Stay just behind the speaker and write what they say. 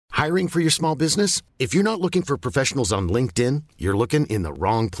Hiring for your small business? If you're not looking for professionals on LinkedIn, you're looking in the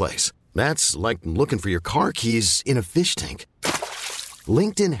wrong place. That's like looking for your car keys in a fish tank.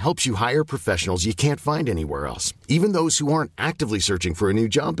 LinkedIn helps you hire professionals you can't find anywhere else, even those who aren't actively searching for a new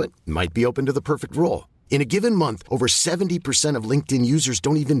job but might be open to the perfect role. In a given month, over 70% of LinkedIn users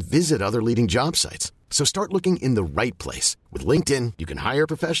don't even visit other leading job sites. So start looking in the right place. With LinkedIn, you can hire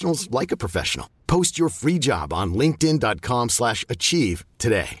professionals like a professional. Post your free job on linkedin.com/achieve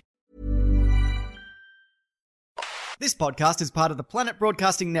today. This podcast is part of the Planet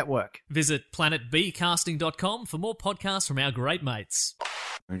Broadcasting Network. Visit planetbcasting.com for more podcasts from our great mates.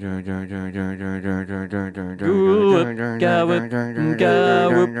 Hello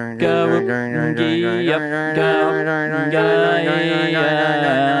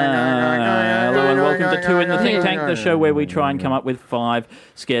and welcome to Two in the Think Tank, the show where we try and come up with 5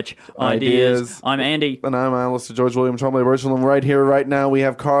 sketch ideas. I'm Andy. And I'm Alistair George William Trombley Birchall, and right here, right now, we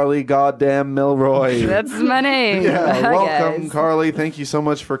have Carly Goddamn Milroy. That's my name. Yeah, Hi, welcome, guys. Carly. Thank you so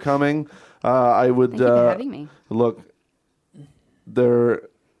much for coming. Thank you for having me. Look,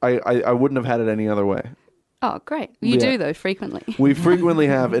 I wouldn't have had it any other way. Oh, great. You do, though, frequently. We frequently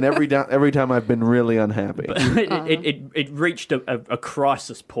have, and every time I've been really unhappy. It reached a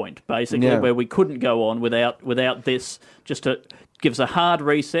crisis point, basically, where we couldn't go on without this, just to give us a hard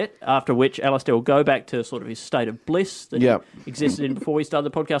reset, after which Alistair will go back to sort of his state of bliss that he existed in before we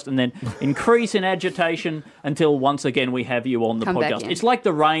started the podcast, and then increase in agitation until once again we have you on the podcast. It's like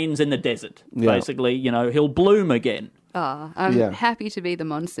the rains in the desert, basically. You know, he'll bloom again. Oh, I'm happy to be the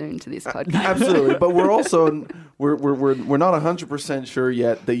monsoon to this podcast. Absolutely, but we're also we're not 100% sure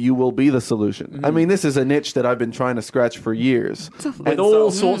yet that you will be the solution. I mean, this is a niche that I've been trying to scratch for years, with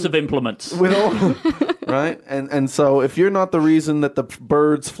all sorts of implements. With all right, and so if you're not the reason that the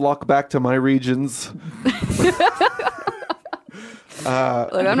birds flock back to my regions.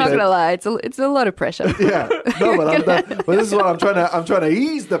 Look, I'm not going to lie. It's a lot of pressure. Yeah, no, but this is what I'm trying to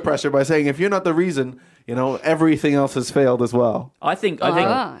ease the pressure by saying if you're not the reason, you know, everything else has failed as well. I think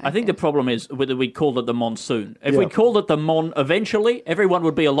the problem is whether we called it the monsoon. If we called it the mon, eventually everyone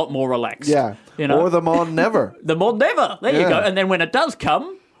would be a lot more relaxed. Yeah, you know? Or the mon never. The mon never. There you go. And then when it does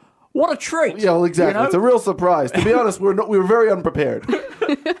come, what a treat. Yeah, well, exactly. You know? It's a real surprise. To be honest, we were very unprepared.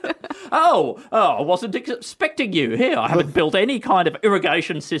 I wasn't expecting you. Here, I haven't built any kind of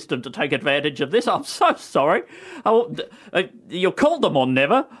irrigation system to take advantage of this. I'm so sorry. You called them on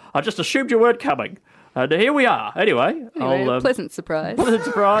never. I just assumed you weren't coming. Here we are. Anyway, pleasant surprise. Pleasant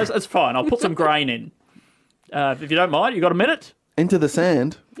surprise. That's fine. I'll put some grain in. If you don't mind, you got a minute? Into the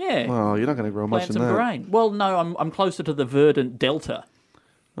sand? Yeah. Well, you're not going to grow much in that. Plant some grain. Well, no, I'm closer to the verdant delta.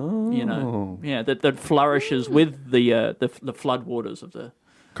 Oh. You know, that flourishes with the floodwaters of the...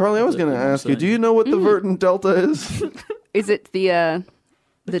 Carly, I was going to ask you, do you know what the verdant delta is? Is it the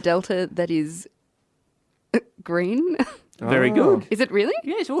delta that is green? Very good. Is it really?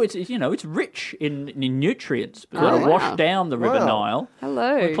 Yes. Well, it's rich in nutrients that wash down the River Nile.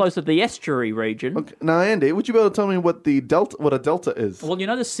 Hello. We're close to the estuary region. Okay. Now, Andy, would you be able to tell me what a delta is? Well, you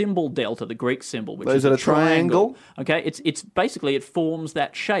know the symbol delta, the Greek symbol, which is it a triangle? Okay, it's basically it forms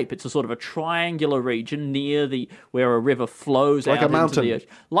that shape. It's a sort of a triangular region near where a river flows like out a mountain. into the ocean,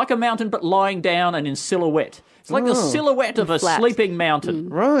 like a mountain, but lying down and in silhouette. It's like the silhouette of a sleeping mountain.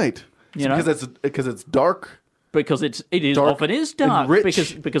 Right. You know, because it's dark. Because it often is dark.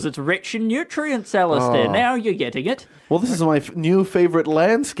 Because it's rich in nutrients, Alistair. Now you're getting it. Well, this is my new favorite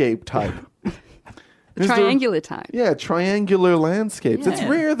landscape type. Triangular type. Yeah, triangular landscapes. Yeah. It's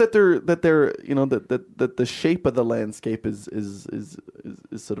rare that they're you know that the shape of the landscape is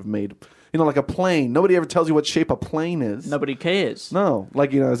sort of made, you know, like a plane. Nobody ever tells you what shape a plane is. Nobody cares. No,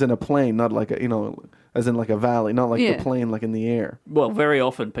 like, you know, as in a plane, not like a, you know, as in like a valley, not like the plane like in the air. Well, very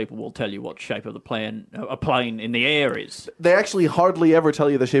often people will tell you what shape of a plane in the air is. They actually hardly ever tell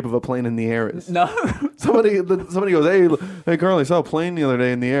you the shape of a plane in the air is. No. Somebody goes, hey, Carly, I saw a plane the other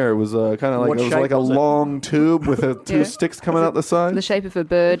day in the air. It was kind of like, it was like a long tube with two sticks coming out the side. The shape of a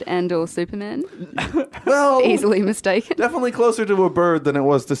bird and or Superman. Well, easily mistaken. Definitely closer to a bird than it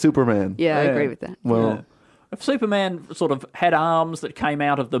was to Superman. Yeah, I agree with that. Well. Yeah. If Superman sort of had arms that came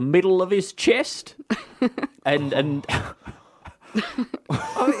out of the middle of his chest, and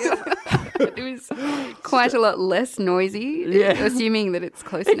it was quite a lot less noisy, assuming that it's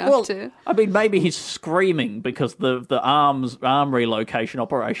close enough to... I mean, maybe he's screaming because the arm relocation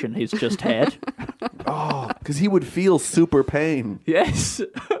operation he's just had. Oh, because he would feel super pain. Yes.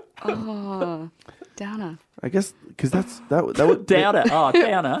 Oh, Downer. I guess because that would Downer. Oh,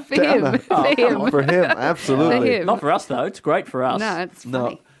 Downer. For him. For him, absolutely. For him. Not for us though. It's great for us. No, it's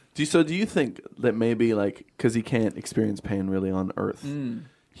funny. Do you think that maybe, like, because he can't experience pain really on Earth,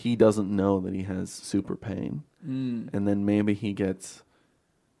 he doesn't know that he has super pain, and then maybe he gets,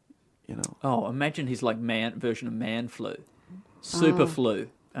 Oh, imagine his like version of man flu, super flu,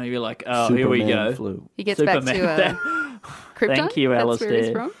 and you're like, oh, Superman here we go. flu. He gets Superman. back to Krypton. Thank you, That's Alistair. where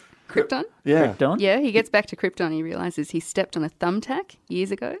he's from. Krypton. Yeah. Krypton? Yeah, he gets back to Krypton. He realizes he stepped on a thumbtack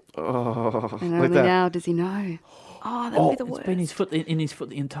years ago, Oh, and like only that. now does he know. Oh, that would be the It's worst. been his foot in his foot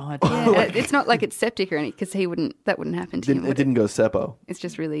the entire time. Yeah, it's not like it's septic or anything, because that wouldn't happen to him. It would didn't go Seppo. It's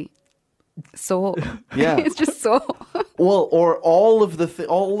just really sore. Yeah. It's just sore. Well, or all of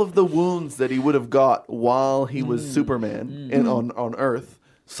the wounds that he would have got while he was Superman on Earth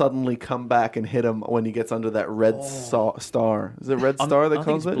suddenly come back and hit him when he gets under that red star. Is it red star that I think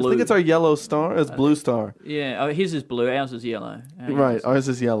calls it's it? I blue. think it's our yellow star. It's blue star. Yeah, his is blue, ours is yellow. Right, ours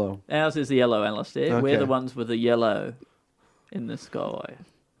is yellow. Ours is the yellow, Alistair. Okay. We're the ones with the yellow in the sky.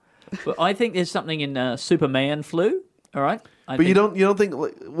 But I think there's something in Superman flu. All right, But you don't think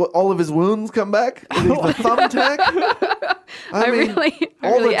all of his wounds come back? The thumbtack? I really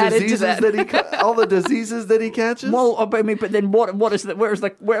all the added to diseases that. all the diseases that he catches. Well, I mean, but then what is the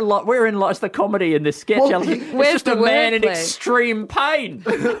wherein lies the comedy in this sketch? Well, Alistair? he- It's Where's just the a man in wordplay? extreme pain.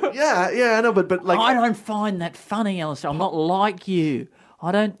 yeah, I know, but like I don't find that funny, Alistair. I'm not like you.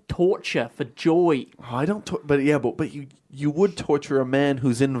 I don't torture for joy. I don't. But you would torture a man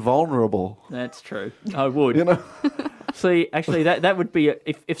who's invulnerable. That's true. I would. You know. See, actually, that would be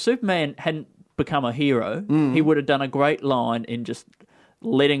if Superman hadn't become a hero, he would have done a great line in just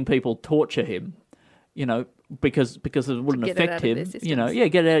letting people torture him. Because it wouldn't Get it affect out of him. their systems.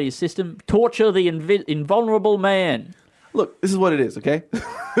 Get it out of your system. Torture the invulnerable man. Look, this is what it is. Okay.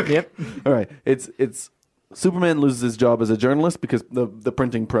 Yep. All right. It's Superman loses his job as a journalist because the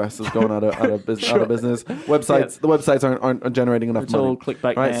printing press is going out of business. Websites, the websites aren't generating enough It's money. all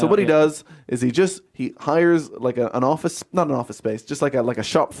clickbait Right. now, So what he yeah. does is he hires like not an office space, just like a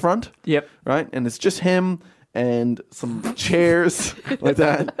shop front. Yep. Right. And it's just him and some chairs like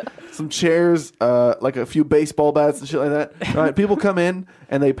that. Some chairs, like a few baseball bats and shit like that. Right. People come in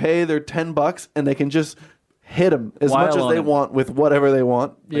and they pay their $10 and they can just hit them as Wail much as on they him. want with whatever they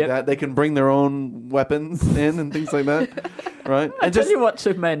want. Like Yep. that. They can bring their own weapons in and things like that. Right? I And tell just you what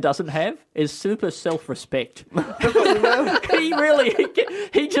Superman doesn't have is super self-respect.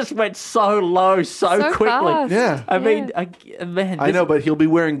 he just went so low so quickly. fast. yeah. I mean, man, I know, but he'll be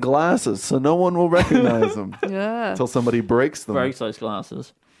wearing glasses, so no one will recognize him Yeah. until somebody breaks them. breaks those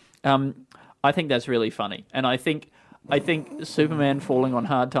glasses. I think that's really funny, and I think Superman falling on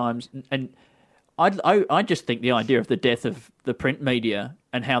hard times, and I just think the idea of the death of the print media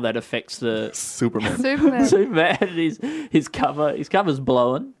and how that affects the Superman. Superman. Superman, his cover's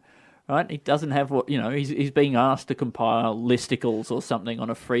blown. Right, he doesn't have what He's being asked to compile listicles or something on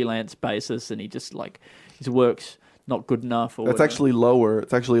a freelance basis, and he just his work's not good enough. Or That's whatever. actually lower.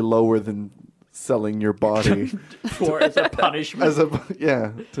 It's actually lower than selling your body as a punishment.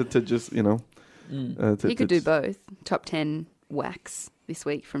 to just He could do both. Top 10 whacks this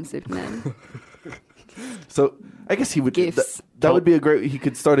week from Superman. So I guess he would. Gifts. That would be a great. He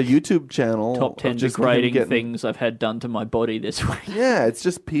could start a YouTube channel. Top of 10 just him degrading getting- things I've had done to my body this week. Yeah, it's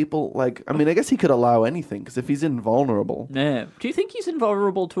just people like. I mean, I guess he could allow anything because if he's invulnerable, Yeah. Do you think he's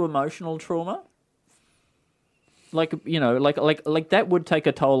invulnerable to emotional trauma? Like that would take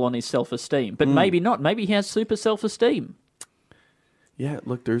a toll on his self-esteem, but maybe not. Maybe he has super self-esteem. yeah.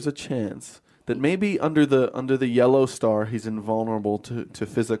 Look, there's a chance that maybe under the yellow star he's invulnerable to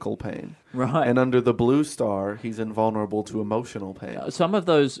physical pain, Right. and under the blue star he's invulnerable to emotional pain. Some of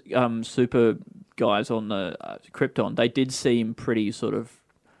those super guys on the Krypton, they did seem pretty sort of,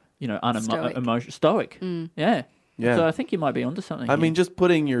 Stoic. stoic. Yeah. Yeah. So I think you might be onto something. I mean, just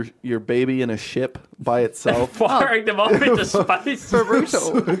putting your baby in a ship by itself. firing them off into space.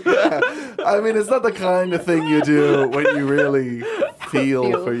 Brutal. I mean, it's not the kind of thing you do when you really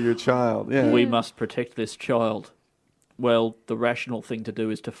feel for your child. Yeah. We must protect this child. Well, the rational thing to do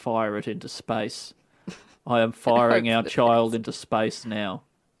is to fire it into space. I am firing our child into space now.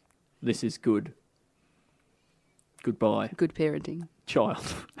 This is good. Goodbye, Good parenting. child.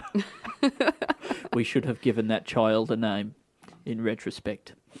 We should have given that child a name in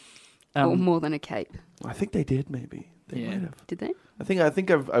retrospect. Or more than a cape. I think they did. Maybe they Yeah. might have. Did they? I think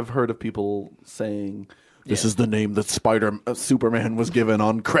I've heard of people saying this is the name that Superman was given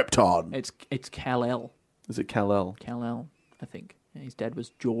on Krypton. It's Kal-El. Is it Kal-El? Kal-El, I think. His dad was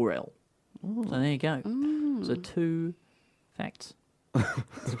Jor-El. So there you go. So 2 facts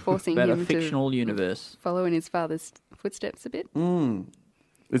Forcing about a him fictional to universe. follow in his father's footsteps a bit.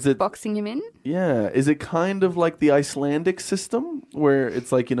 Is it? Boxing him in. Yeah. Is it kind of like the Icelandic system where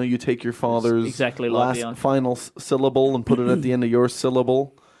it's like you take your father's exactly like the final syllable and put it at the end of your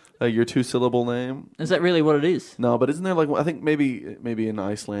syllable? your 2-syllable name. Is that really what it is? No, but isn't there like I think maybe in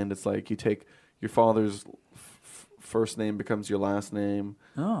Iceland it's like you take your father's first name becomes your last name.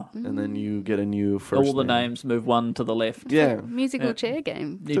 Oh. And then you get a new first All the name. names move one to the left. Yeah. Musical chair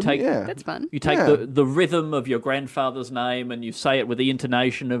game. You take That's fun. You take the rhythm of your grandfather's name and you say it with the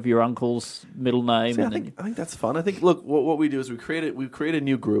intonation of your uncle's middle name. See, I think that's fun. I think look, what we do is we create a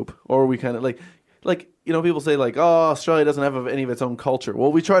new group, or we kind of like people say like, oh, Australia doesn't have any of its own culture.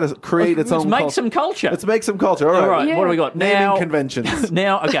 Well, we try to create its own. Let's make some culture. Let's make some culture. All right. Yeah. What do we got naming conventions?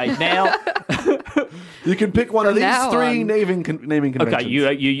 Now. You can pick one of these three naming conventions. Okay,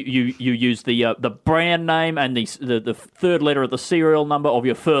 you use the brand name and the third letter of the serial number of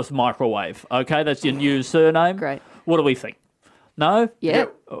your first microwave. Okay, that's your new surname. Great. What do we think? No? Yeah.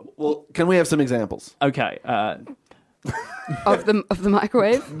 Well, can we have some examples? Okay. Of the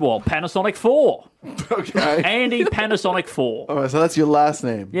microwave. Well, Panasonic 4. Okay. Andy Panasonic 4. All right, so that's your last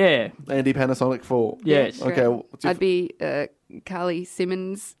name. Yeah. Andy Panasonic 4. Yes. Great. Okay. What's your I'd be Carly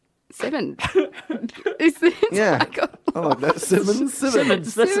Simmons 7. Is this? Yeah. Oh I like that. Simmons.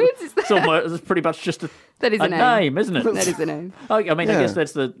 Simmons. That's almost that's pretty much just That is a a name. name, isn't it? That is the name. I mean, I Yeah. guess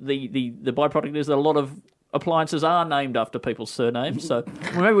that's the byproduct is that a lot of appliances are named after people's surnames. So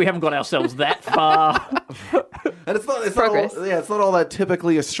maybe we haven't got ourselves that far. And it's not Progress. it's not all that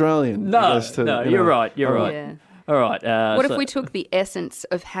typically Australian. No, you know. you're right. You're right. Yeah. All right. What if we took the essence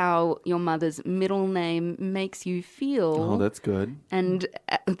of how your mother's middle name makes you feel, Oh, that's good. and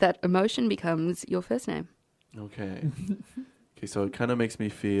that emotion becomes your first name? Okay. Okay, so it kind of makes me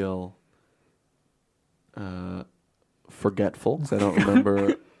feel forgetful because I don't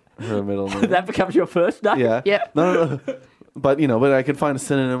remember her middle name. that becomes your first name? Yeah. Yep. No. But I can find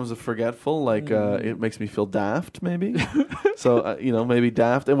synonyms of forgetful, like it makes me feel daft, maybe. So maybe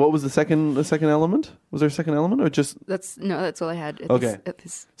daft. And what was the second element? Was there a second element, or just? That's all I had. At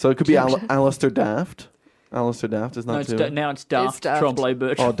this So it could be juncture. Alistair Daft. Alistair Daft is No, not too. now it's Daft, It's Daft. Tremblay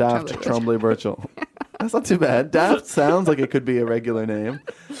Birch. Oh, Daft Tremblay Birchall. That's not too bad. Daft sounds like it could be a regular name,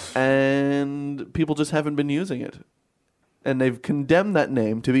 and people just haven't been using it, and they've condemned that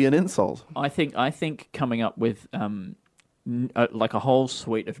name to be an insult. I think coming up with like a whole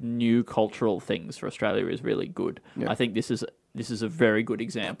suite of new cultural things for Australia is really good. Yeah. I think this is a very good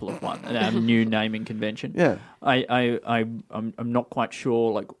example of one, a new naming convention. Yeah. I'm not quite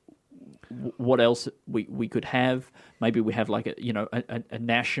sure like what else we could have. Maybe we have like a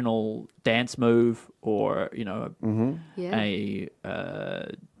national dance move, or we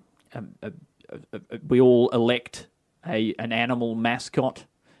all elect an animal mascot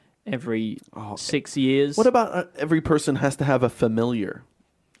every 6 years. What about every person has to have a familiar?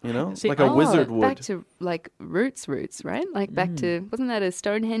 See, like a wizard would. Back to like roots, right? Like back to, wasn't that a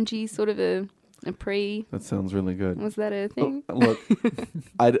Stonehenge sort of a pre? That sounds really good. Was that a thing? Look,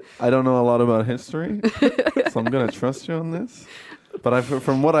 I don't know a lot about history, so I'm going to trust you on this. But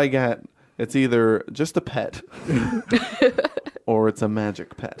from what I get, it's either just a pet or it's a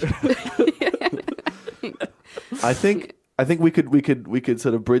magic pet. I think we could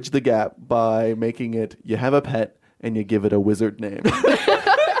sort of bridge the gap by making it you have a pet and you give it a wizard name.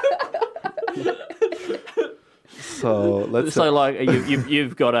 So let's like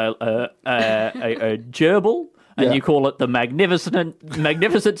you've got a gerbil, and Yeah. you call it the magnificent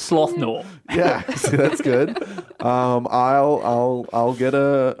Slothnor. Yeah, see, that's good. I'll get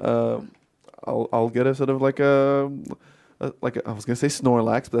a sort of like a I was gonna say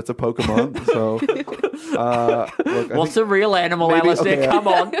Snorlax, but that's a Pokemon. So look, What's a real animal, maybe- Alistair? okay, Come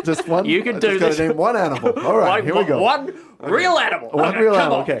on, just one. You can I do just gotta this. name one animal. All right, here we go. One real animal. One Okay, real come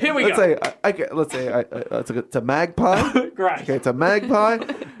animal. on, Okay, here we let's go. say let's say it's a magpie. Great. Okay, it's a magpie,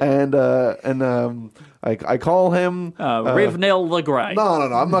 and I call him Rivnell the Grey. No.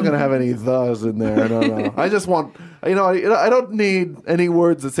 I'm not gonna have any thes in there. No. I just want, I don't need any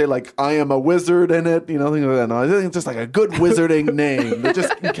words that say like I am a wizard in it. Things like that. No, I think it's just like a good wizarding name that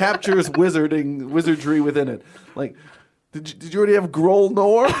just captures wizardry within it. Like, did you already have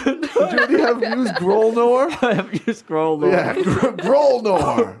Grolnor? Did you already use Grolnor? You scroll the Yeah,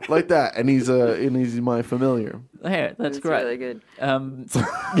 Grolnor, like that. And he's my familiar. Yeah, that's It's great. really good.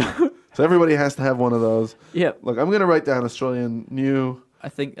 So everybody has to have one of those. Yeah, Look, I'm gonna write down Australian new. I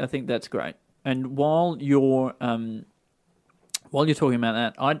think that's great. And while you're talking about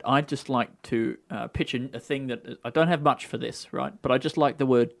that, I'd just like to pitch a thing that I don't have much for this, right? But I just like the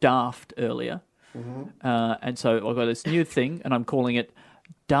word daft earlier, and so I've got this new thing, and I'm calling it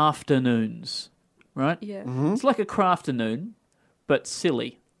Dafternoons, right? Yeah. It's like a crafternoon, but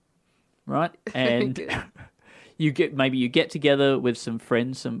silly, right? And you get together with some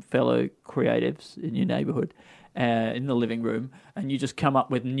friends, some fellow creatives in your neighbourhood, in the living room, and you just come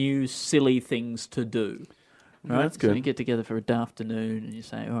up with new silly things to do. Right? That's good. So you get together for a afternoon, and you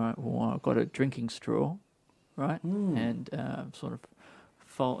say, "All right, well, I've got a drinking straw, right, and sort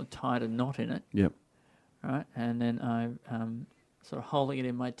of tied a knot in it, Yep. right, and then I'm sort of holding it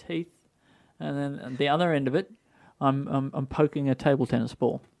in my teeth, and then at the other end of it, I'm poking a table tennis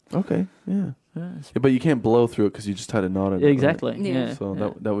ball." Okay. Yeah. Yeah, But you can't blow through it because you just tied a knot in it. right? exactly. Yeah. Yeah. So yeah.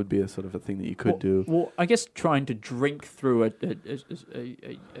 that would be a sort of a thing that you could do. Well, I guess trying to drink through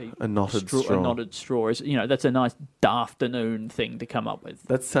A knotted straw. A knotted straw is, that's a nice afternoon thing to come up with.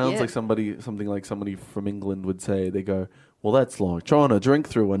 That sounds Yeah. like something like somebody from England would say. They go, "Well, that's like trying to drink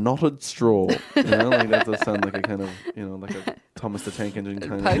through a knotted straw." Like that does sound like a kind of, like a Thomas the Tank Engine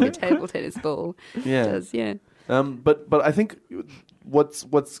kind Poke a of. table tennis ball. Yeah. Does, yeah. But I think what's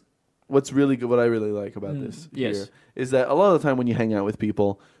really good, what I really like about this yes. here is that a lot of the time when you hang out with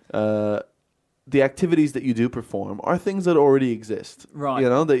people, the activities that you do perform are things that already exist. Right.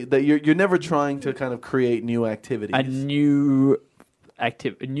 That you're never trying to kind of create new activities. A new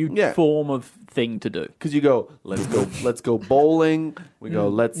form of thing to do. Because you go, let's go bowling. We go,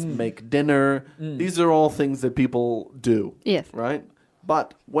 let's make dinner. These are all things that people do. Yes. Right.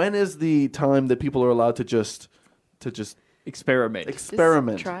 But when is the time that people are allowed to just Experiment.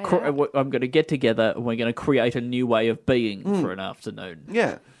 experiment? Just try it out. I'm going to get together and we're going to create a new way of being for an afternoon.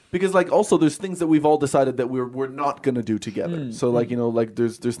 Yeah. Because also there's things that we've all decided that we're not going to do together. So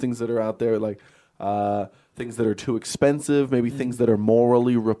there's things that are out there like things that are too expensive, maybe things that are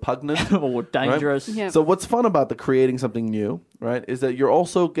morally repugnant. Or dangerous. Yeah. So what's fun about the creating something new, right, is that you're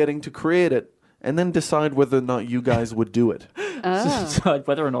also getting to create it and then decide whether or not you guys would do it. Decide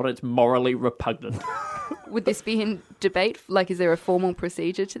whether or not it's morally repugnant. Would this be in debate? Like, is there a formal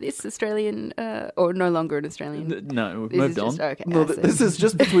procedure to this Australian, or no longer an Australian? No, we've This moved is on. just, okay, No, I see. this is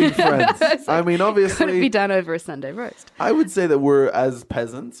just between friends. I mean, Could it be obviously, done over a Sunday roast? I would say that we're as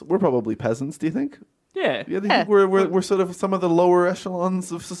peasants. We're probably peasants. Do you think? Yeah. Yeah, do you think we're sort of some of the lower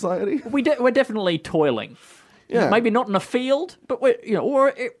echelons of society? We're definitely toiling. Yeah. Maybe not in a field, but maybe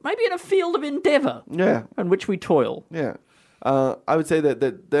in a field of endeavour Yeah, in which we toil. yeah. I would say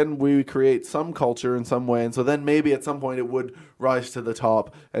that then we create some culture in some way, and so then maybe at some point it would rise to the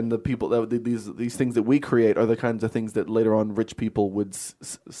top, and the people these things that we create are the kinds of things that later on rich people would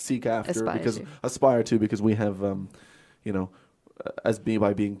seek after aspire to because we have,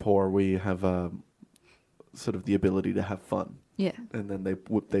 by being poor we have sort of the ability to have fun. Yeah. And then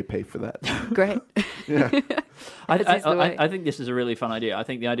they pay for that. Great. Yeah. I think this is a really fun idea. I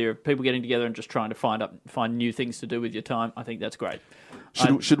think the idea of people getting together and just trying to find new things to do with your time, I think that's great.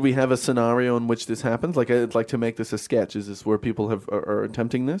 Should we have a scenario in which this happens? Like, I'd like to make this a sketch. Is this where people are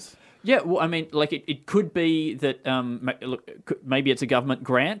attempting this? Yeah, well, I mean, like it could be that maybe it's a government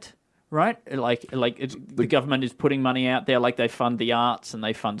grant, right? The government is putting money out there, like they fund the arts and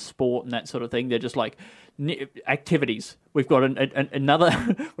they fund sport and that sort of thing. They're just like activities. We've got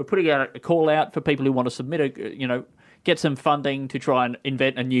another. We're putting out a call out for people who want to submit get some funding to try and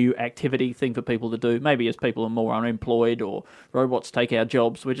invent a new activity thing for people to do. Maybe as people are more unemployed or robots take our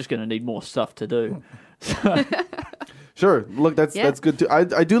jobs, we're just going to need more stuff to do. Sure. Look, that's good too.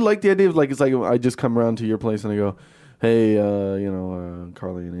 I do like the idea of it's like I just come around to your place and I go, hey,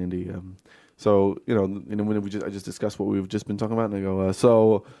 Carly and Andy. So when I just discussed what we've just been talking about, and I go, let's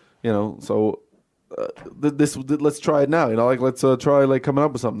try it now. Let's try coming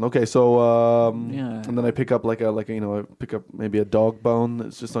up with something. Okay, so and then I pick up I pick up maybe a dog bone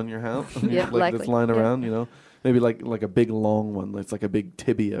that's just on your house, that's lying around. Maybe like a big long one. It's like a big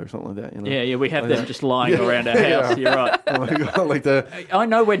tibia or something like that. Yeah, we have them just lying around our house. You're right. Oh my God, I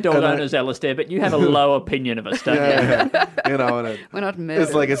know we're dog owners, Alistair, but you have a low opinion of us, don't you? Yeah. We're not murderers.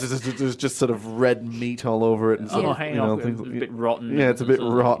 It's like there's just sort of red meat all over it. And stuff, hang on, it's a bit rotten. Yeah, it's a bit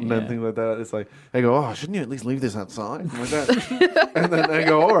rotten and things like that. It's like I go, shouldn't you at least leave this outside? Like that. And then I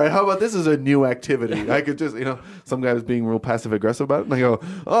go, all right, how about this is a new activity? I could just, some guy was being real passive aggressive about it, and I go,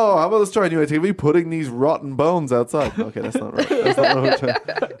 how about let's try a new activity, putting these rotten bones outside. Okay, that's not right. That's not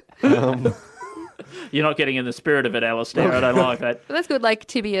what You're not getting in the spirit of it, Alistair. I don't like that. But that's good, like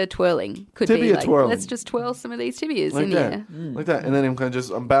tibia twirling. Twirling. Let's just twirl some of these tibias like in that. here. Like that. And then I'm kind of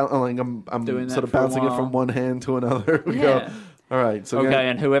just, I'm Doing sort of that for a bouncing it while. from one hand to another. We Yeah. go, all right. So Okay,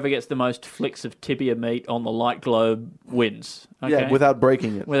 and whoever gets the most flicks of tibia meat on the light globe wins. Okay? yeah, without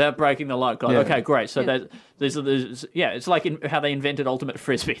breaking it. Without breaking the light globe. Yeah. Okay, great. So there's it's like how they invented ultimate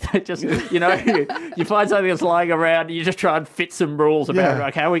frisbee. They just you find something that's lying around, and you just try and fit some rules about Yeah.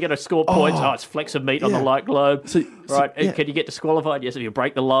 okay, how are we going to score points? Oh, it's flecks of meat on the light globe. So- right? yeah. Can you get disqualified? Yes, if you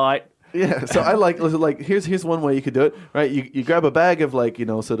break the light. Yeah, so I like here's one way you could do it, right? You grab a bag of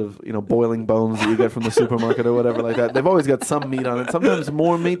boiling bones that you get from the supermarket or whatever like that. They've always got some meat on it, sometimes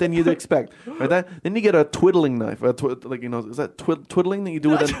more meat than you'd expect, right? Then you get a twiddling knife, is that twiddling that you do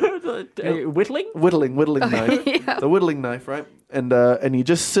with a Whittling? whittling knife, the whittling knife, right? And you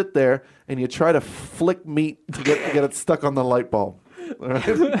just sit there and you try to flick meat to get it stuck on the light bulb.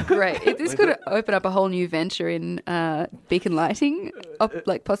 Right? Great. This could open up a whole new venture in beacon lighting,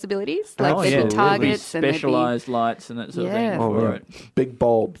 possibilities. There'd be targets and specialised lights and that sort of thing for it. Big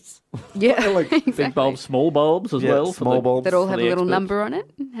bulbs. Yeah, exactly. Big bulbs, small bulbs as well. Small bulbs. That all have a little number on it,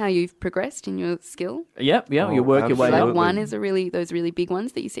 how you've progressed in your skill. Yep, you work your way up. One is those really big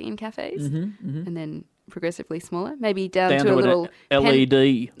ones that you see in cafes, and then progressively smaller, maybe down to a little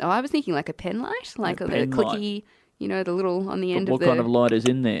LED. Oh, I was thinking like a pen light, like a clicky light. The little on the end of the... What kind of light is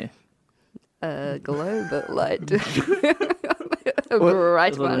in there? A globe light. A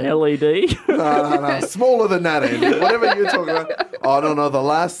bright one. An LED? No. Smaller than that, Andy. Whatever you're talking about. Oh, no. The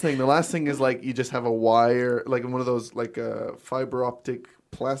last thing is you just have a wire, like in one of those fiber optic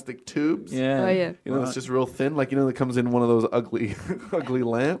plastic tubes. Yeah. Oh, yeah. It's just real thin. That comes in one of those ugly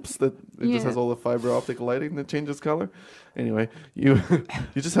lamps that just has all the fiber optic lighting that changes color. Anyway, you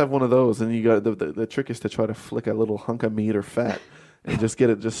just have one of those, and you got the trick is to try to flick a little hunk of meat or fat and just get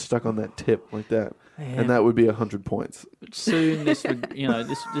it just stuck on that tip like that, and that would be 100 points. But soon, this would,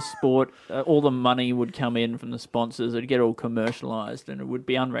 this sport, all the money would come in from the sponsors. It'd get all commercialised, and it would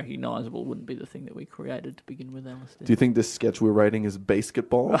be unrecognisable. Wouldn't be the thing that we created to begin with, Alistair. Do you think this sketch we're writing is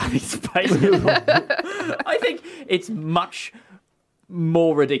basketball? It's basketball. I think it's much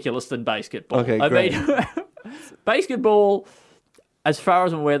more ridiculous than basketball. Okay, great. Basketball, as far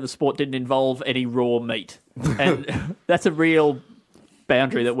as I'm aware, the sport didn't involve any raw meat. And that's a real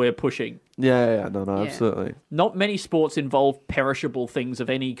boundary that we're pushing. Yeah, absolutely. Not many sports involve perishable things of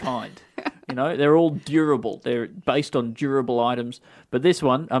any kind. They're all durable. They're based on durable items. But this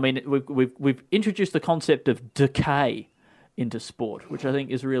one, I mean, we've introduced the concept of decay into sport, which I think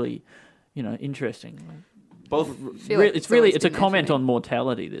is really, interesting. It's a comment on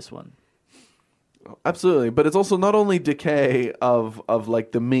mortality, this one. Absolutely, but it's also not only decay of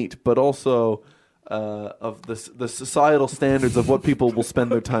the meat, but also of the societal standards of what people will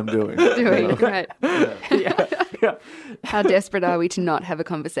spend their time doing. Right. Yeah. How desperate are we to not have a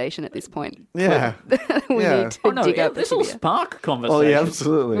conversation at this point? Yeah. We need to dig up this will spark conversation. Oh, yeah,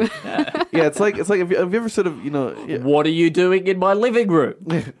 absolutely. It's like have you ever sort of, What are you doing in my living room?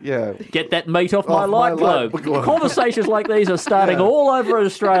 Yeah. Get that meat off my light globe. Conversations like these are starting all over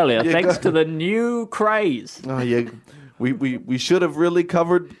Australia thanks to the new craze. Oh, yeah. We should have really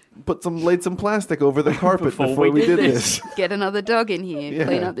laid some plastic over the carpet before we did this. Get another dog in here,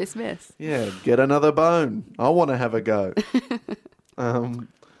 clean up this mess. Yeah, get another bone. I want to have a go.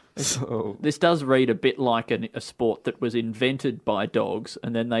 So this does read a bit like a sport that was invented by dogs,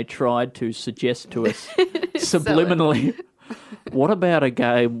 and then they tried to suggest to us subliminally, what about a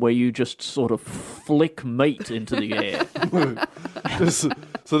game where you just sort of flick meat into the air?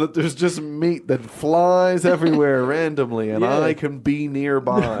 So that there's just meat that flies everywhere randomly, and I can be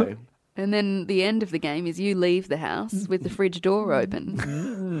nearby. And then the end of the game is you leave the house with the fridge door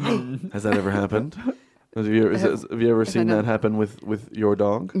open. Has that ever happened? Have you ever seen that happen with your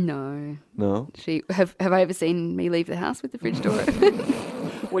dog? No. No? Have I ever seen me leave the house with the fridge door open?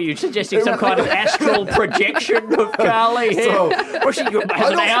 Were you suggesting some kind of astral projection of Carly here? Or she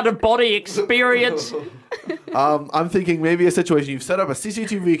has an out-of-body experience? I'm thinking maybe a situation. You've set up a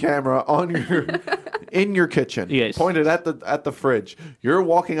CCTV camera in your kitchen, pointed at the fridge. You're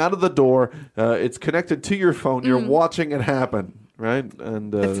walking out of the door. It's connected to your phone. You're watching it happen. Right,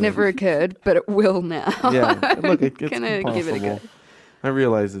 and it's never occurred, but it will now. Yeah, look, it's gonna possible. give it a go. I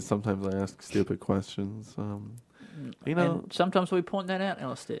realize that sometimes I ask stupid questions. And sometimes we point that out,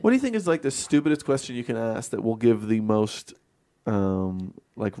 Alistair. What do you think is the stupidest question you can ask that will give the most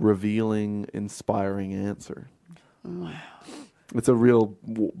revealing, inspiring answer? Wow. It's a real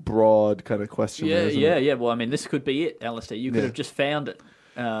broad kind of question. Yeah. Well, I mean, this could be it, Alistair. You could have just found it.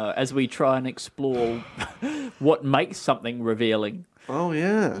 As we try and explore what makes something revealing. Oh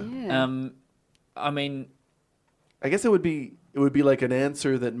yeah. I mean, I guess it would be like an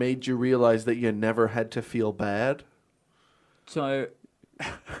answer that made you realize that you never had to feel bad. So,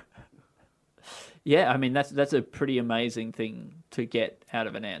 yeah, I mean that's a pretty amazing thing to get out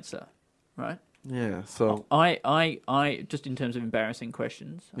of an answer, right? Yeah. So I just in terms of embarrassing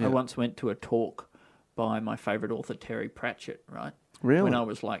questions, I once went to a talk by my favourite author Terry Pratchett, right? Really? When I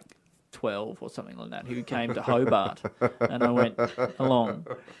was 12 or something like that, he came to Hobart, and I went along,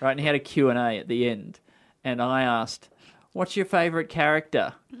 right? And he had a Q&A at the end, and I asked, what's your favourite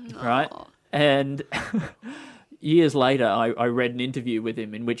character? Right? And years later, I read an interview with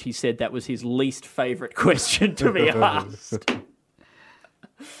him in which he said that was his least favourite question to be asked.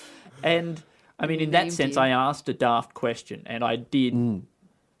 And, I mean, in that sense, I asked a daft question, and I did,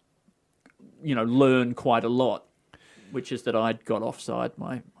 learn quite a lot, which is that I'd got offside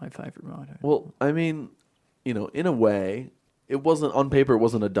my favourite writer. Well, I mean, in a way, it wasn't, on paper, it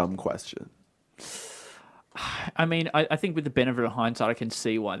wasn't a dumb question. I mean, I think with the benefit of hindsight, I can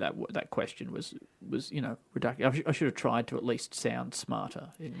see why that question was reductive. I should have tried to at least sound smarter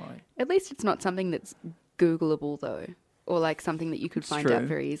in my... At least it's not something that's Googleable, though, or like something that you could find out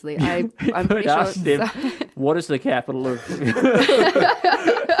very easily. I'm pretty sure... asked him, what is the capital of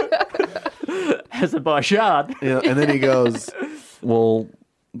Azerbaijan? Yeah, and then he goes, well,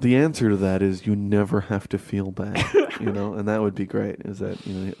 the answer to that is you never have to feel bad, and that would be great. Is that,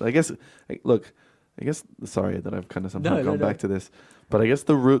 I guess, sorry that I've kind of somehow gone back to this, but I guess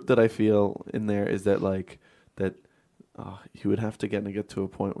the root that I feel in there is that you would have to get to a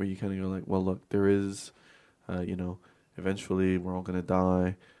point where you kind of go like, well, look, there is, eventually we're all going to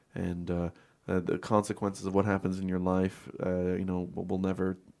die, and the consequences of what happens in your life, will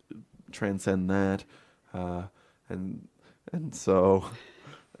never transcend that, and so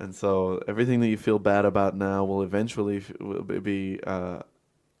everything that you feel bad about now will eventually be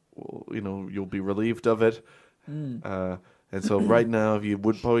you'll be relieved of it. And so right now you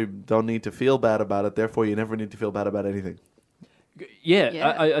would probably don't need to feel bad about it, therefore you never need to feel bad about anything.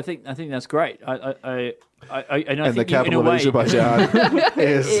 Yeah. I think that's great. I and think the capital of Azerbaijan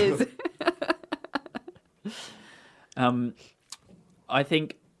is. I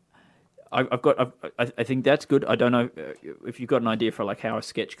think I think that's good. I don't know if you've got an idea for how a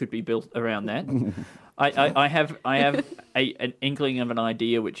sketch could be built around that. I have an inkling of an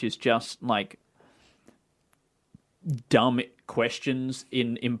idea which is just like dumb questions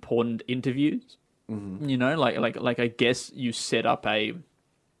in important interviews. Mm-hmm. Like I guess you set up a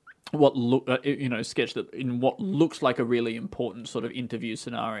sketch that in what looks like a really important sort of interview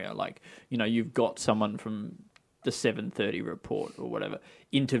scenario. Like you've got someone from the 7:30 report or whatever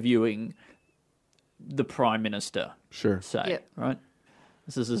interviewing the Prime Minister. Sure. Right?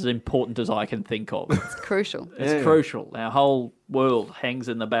 This is as important as I can think of. It's crucial. It's crucial. Our whole world hangs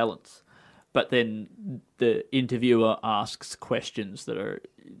in the balance. But then the interviewer asks questions that are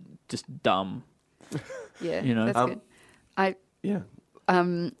just dumb. Yeah, that's good. I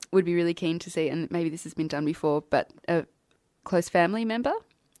would be really keen to see, and maybe this has been done before, but a close family member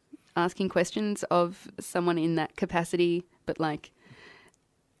asking questions of someone in that capacity, but like,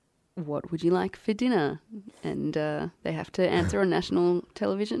 what would you like for dinner? And they have to answer on national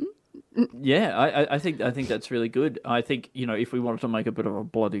television. Yeah, I think that's really good. I think, if we wanted to make a bit of a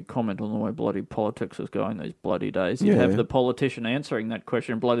bloody comment on the way bloody politics is going these bloody days, you have the politician answering that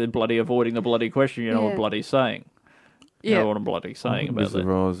question, bloody avoiding the bloody question, what bloody saying. You know what I'm bloody saying about that.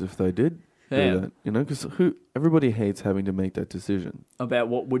 As if they did do that, because everybody hates having to make that decision. About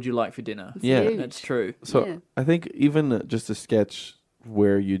what would you like for dinner. Huge. That's true. So I think even just a sketch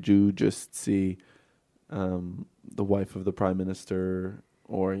where you do just see the wife of the Prime Minister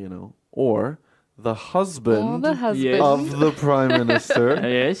or the husband, of the Prime Minister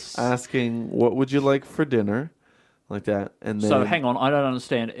yes, asking, what would you like for dinner? Like that. And then, so hang on, I don't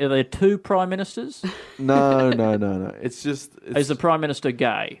understand. Are there two Prime Ministers? No. It's just... Is the Prime Minister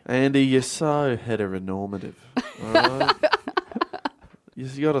gay? Andy, you're so heteronormative. All right? You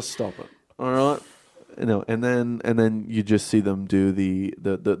got to stop it. All right? And then you just see them do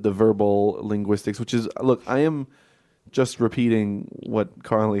the verbal linguistics, which is, look, I am just repeating what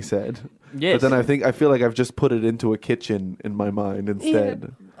Carly said. Yes. But then I feel like I've just put it into a kitchen in my mind instead. Yeah.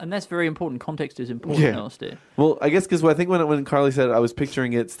 And that's very important. Context is important, Alistair. Well, I guess because I think when Carly said it, I was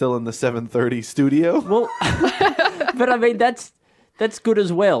picturing it still in the 7:30 studio. Well, but I mean, that's good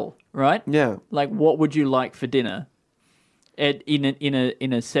as well, right? Yeah. Like, what would you like for dinner? In a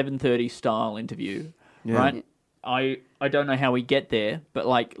 7:30 style interview, right? I don't know how we get there, but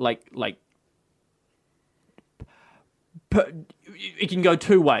it can go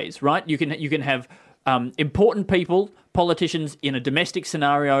two ways, right? You can have important people, politicians in a domestic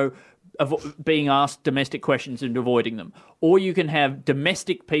scenario, being asked domestic questions and avoiding them, or you can have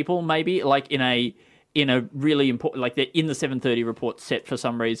domestic people maybe like in a really important, like they're in the 7:30 report set for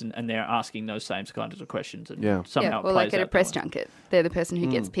some reason, and they're asking those same kinds of questions, and somehow it or plays like at a out press that way. junket, they're the person who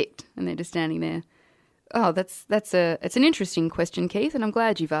gets picked, and they're just standing there. Oh, it's an interesting question, Keith, and I'm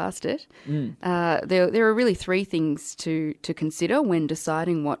glad you've asked it. There are really three things to consider when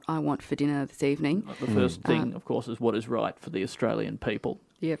deciding what I want for dinner this evening. The first thing, of course, is what is right for the Australian people.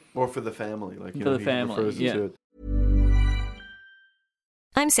 Yep. Or for the family. For the family, refers yeah. to it.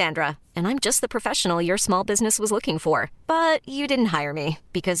 I'm Sandra, and I'm just the professional your small business was looking for. But you didn't hire me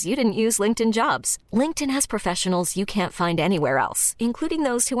because you didn't use LinkedIn Jobs. LinkedIn has professionals you can't find anywhere else, including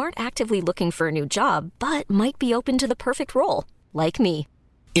those who aren't actively looking for a new job, but might be open to the perfect role, like me.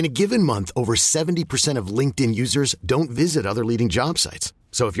 In a given month, over 70% of LinkedIn users don't visit other leading job sites.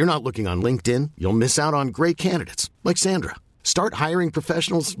 So if you're not looking on LinkedIn, you'll miss out on great candidates like Sandra. Start hiring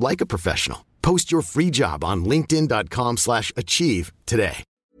professionals like a professional. Post your free job on linkedin.com/achieve today.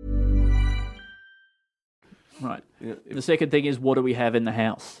 Right. Yeah. The second thing is, what do we have in the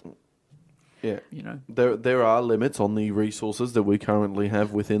house? Yeah, there are limits on the resources that we currently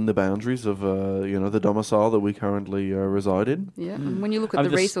have within the boundaries of the domicile that we currently reside in. Yeah, and when you look at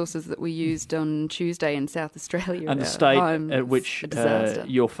the resources that we used on Tuesday in South Australia, and the state at which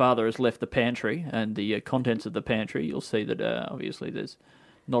your father has left the pantry and the contents of the pantry, you'll see that obviously there's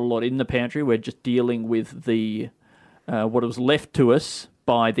not a lot in the pantry. We're just dealing with the what was left to us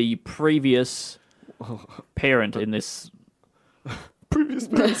by the previous parent in this. Previous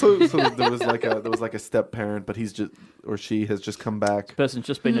parent. So there was like a step parent, but he's just, or she has just come back. This person's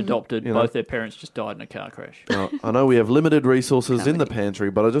just been adopted. Both their parents just died in a car crash. Now, I know we have limited resources in the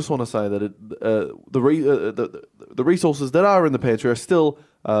pantry, but I just want to say that the resources that are in the pantry are still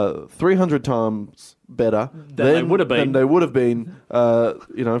 300 times better than they would have been.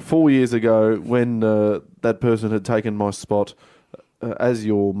 4 years ago when that person had taken my spot as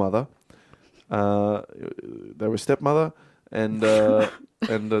your mother. They were stepmother. And now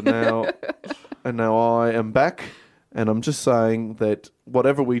I am back, and I'm just saying that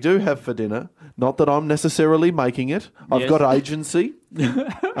whatever we do have for dinner, not that I'm necessarily making it, I've got agency.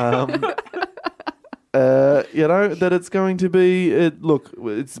 That it's going to be.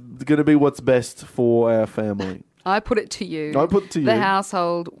 It's going to be what's best for our family. I put it to you. The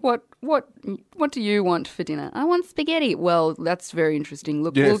household. What do you want for dinner? I want spaghetti. Well, that's very interesting.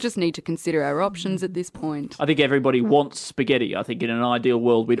 Look, we'll just need to consider our options at this point. I think everybody wants spaghetti. I think in an ideal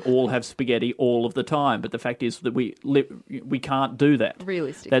world we'd all have spaghetti all of the time. But the fact is that we can't do that.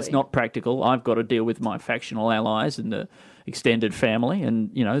 Realistically. That's not practical. I've got to deal with my factional allies and the extended family, and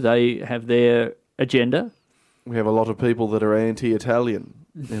they have their agenda. We have a lot of people that are anti-Italian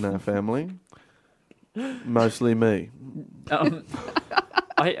in our family. Mostly me.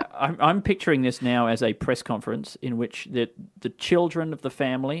 I'm picturing this now as a press conference in which the children of the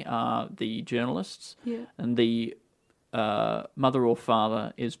family are the journalists, and the mother or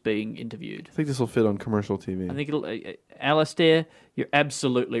father is being interviewed. I think this will fit on commercial TV. I think it'll. Alistair, you're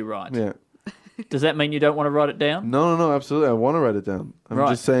absolutely right. Yeah. Does that mean you don't want to write it down? No, absolutely. I want to write it down. I'm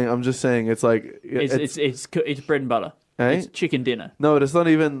just saying. It's like it's bread and butter. Hey? It's chicken dinner. No, it's not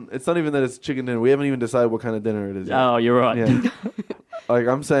even that it's chicken dinner. We haven't even decided what kind of dinner it is yet. Oh, you're right. Yeah. Like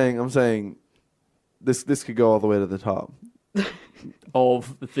I'm saying this could go all the way to the top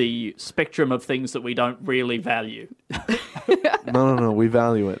of the spectrum of things that we don't really value. No, we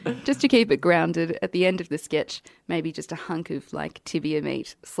value it. Just to keep it grounded, at the end of the sketch, maybe just a hunk of like tibia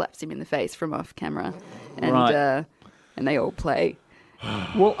meat slaps him in the face from off camera, and they all play.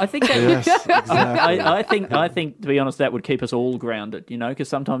 Well, I think that yes, exactly. I think to be honest, that would keep us all grounded, because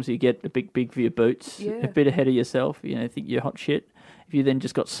sometimes you get a big for your boots, a bit ahead of yourself, think you're hot shit. If you then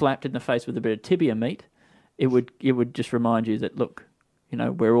just got slapped in the face with a bit of tibia meat, it would just remind you that, look,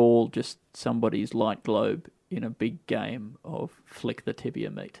 we're all just somebody's light globe in a big game of flick the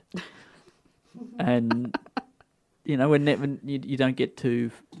tibia meat. And, when you don't get too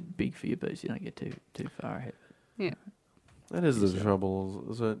big for your boots, you don't get too far ahead. Yeah. That is the trouble,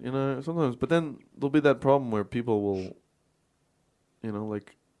 is that, sometimes, but then there'll be that problem where people will,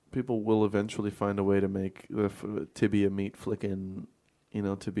 people will eventually find a way to make the tibia meat flicking,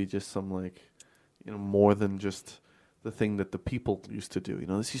 to be just some more than just the thing that the people used to do.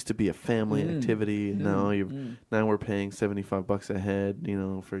 This used to be a family activity, and now we're paying $75 a head,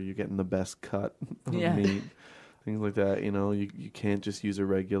 for you getting the best cut of meat, things like that. You can't just use a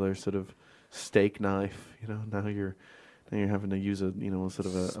regular sort of steak knife. Now you're having to use a sort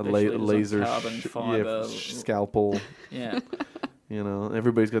of a laser scalpel. Yeah.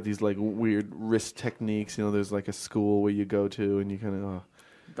 Everybody's got these weird wrist techniques. There's a school where you go to and you kind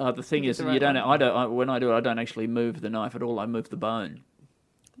of. The thing is, you don't. When I do it, I don't actually move the knife at all. I move the bone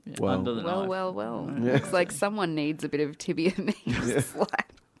under the knife. Well. Yeah. Looks like someone needs a bit of tibia meat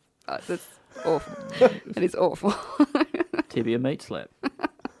slap. Oh, that's awful. That is awful. Tibia meat slap.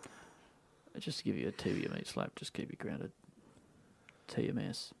 Just to give you a tibia meat slap, just keep you grounded.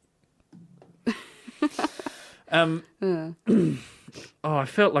 TMS. I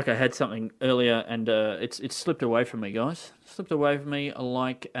felt like I had something earlier, and it's slipped away from me, guys. Slipped away from me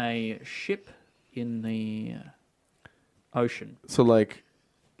like a ship in the ocean. So,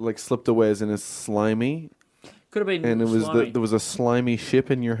 like slipped away as in a slimy. Could have been. And it was slimy. there was a slimy ship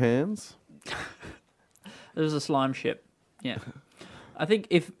in your hands. There was a slime ship. Yeah, I think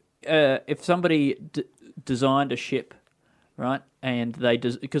if somebody designed a ship, right, and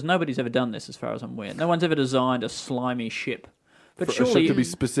because nobody's ever done this as far as I'm aware, no one's ever designed a slimy ship. But For surely a ship to be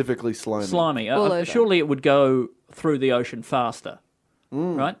specifically slimy. Surely it would go through the ocean faster,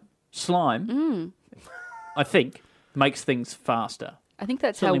 right? Slime, I think, makes things faster. I think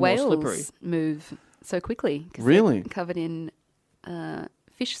that's Certainly how more whales slippery. move so quickly. 'Cause Really? they're covered in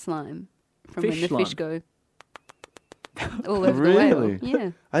fish slime from Fish when the slime? fish go all over Really? the whale.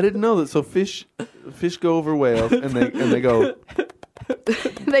 Yeah. I didn't know that. So fish go over whales and they go.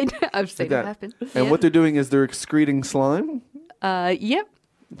 I've seen that. it happen. And Yeah. what they're doing is they're excreting slime. Yep.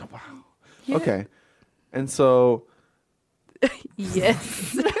 Yeah. Okay, and so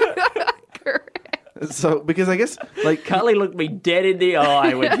Yes. Correct. so because I guess like Carly looked me dead in the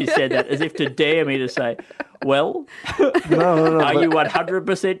eye when she said that, as if to dare me to say, well, no, are you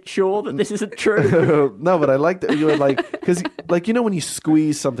 100% sure that this isn't true? no, but I like that you were like because like when you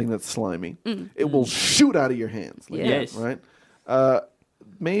squeeze something that's slimy, it will shoot out of your hands. Like Yes. that, right.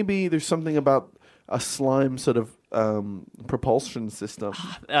 Maybe there's something about a slime sort of propulsion system.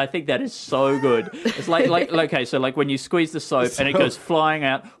 I think that is so good. It's like okay, so like when you squeeze the soap and it goes flying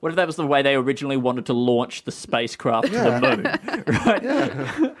out. What if that was the way they originally wanted to launch the spacecraft to the moon? Right?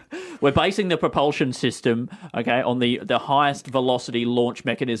 Yeah. We're basing the propulsion system, okay, on the highest velocity launch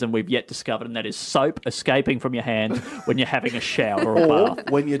mechanism we've yet discovered, and that is soap escaping from your hand when you're having a shower or a Or bath.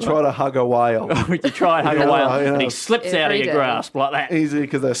 when you try to hug a whale. When you try and hug a whale and he slips out of Every your day. grasp like that. Easy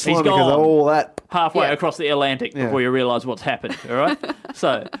because they're slimy gone. because of all that. Halfway Yeah. across the Atlantic Yeah. before you realise what's happened. All right.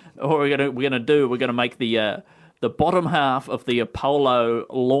 So what we're gonna make the bottom half of the Apollo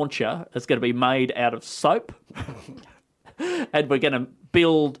launcher is going to be made out of soap, and we're going to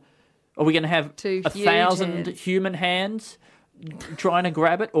build. Are we going to have Two 1,000 huge hands. human hands trying to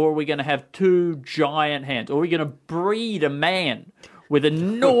grab it, or are we going to have two giant hands? Or are we going to breed a man with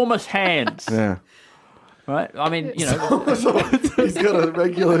enormous hands? Yeah. Right. I mean, He's got a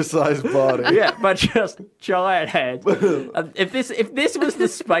regular sized body. Yeah, but just giant hands. If this was the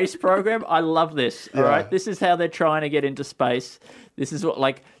space program, I love this. All right, this is how they're trying to get into space. This is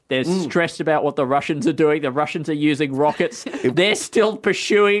what they're stressed about what the Russians are doing. The Russians are using rockets. They're still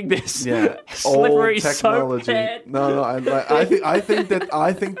pursuing this slippery old soap technology. head. No, I think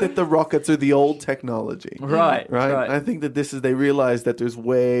that the rockets are the old technology. Right. I think that they realize that there's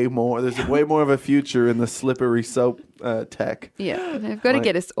way more of a future in the slippery soap tech. Yeah. They've got to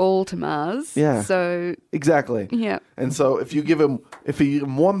get us all to Mars. Yeah. So, Exactly. yeah. And so if you give him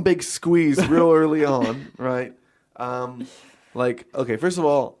one big squeeze real early on, right? Okay, first of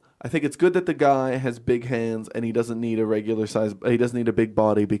all, I think it's good that the guy has big hands and he doesn't need he doesn't need a big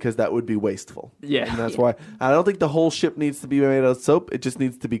body because that would be wasteful. Yeah. And that's why I don't think the whole ship needs to be made out of soap. It just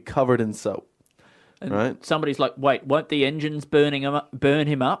needs to be covered in soap. And right? somebody's like, wait, won't the engines burn him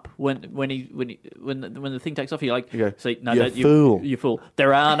up when the thing takes off? You're like, You go, see, no, "You fool." you fool.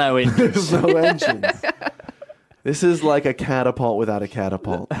 There are no engines. There's no engines. This is like a catapult without a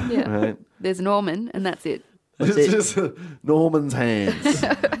catapult. Yeah. Right? There's Norman, and that's it. It's just Norman's hands.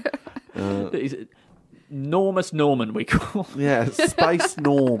 He's Normus Norman, we call. Yeah, Space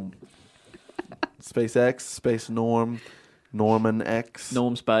Norm. Space X, Space Norm, Norman X,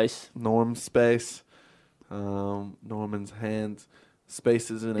 Norm Space. Norm Space, Norman's hands,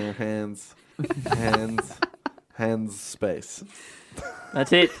 spaces in our hands, hands space.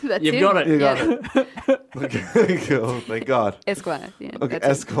 That's it. That's You've it. got it. You got Yeah. it. Okay, cool. Thank God. Esquire. Yeah, Okay,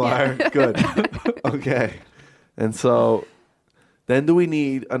 that's it. Esquire. Good. Okay. And so then do we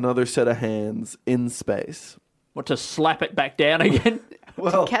need another set of hands in space? What, to slap it back down again?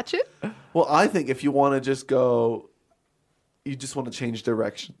 Well, Catch it? well, I think if you want to just go, you just want to change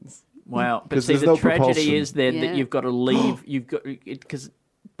directions. Wow. But 'Cause see, there's the no tragedy propulsion. is then Yeah. that you've got to leave. Because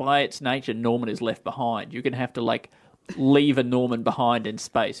by its nature, Norman is left behind. You're going to have to leave a Norman behind in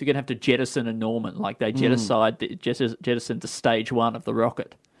space. You're going to have to jettison a Norman, like they jettisoned to stage one of the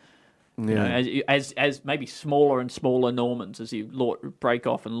rocket. You know, as maybe smaller and smaller Normans as you break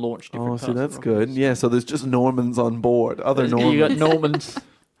off and launch different Oh, parts so of the that's rocket. good. Yeah, so there's just Normans on board. Other Normans. You got Normans.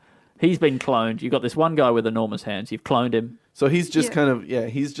 He's been cloned. You've got this one guy with enormous hands. You've cloned him. So he's just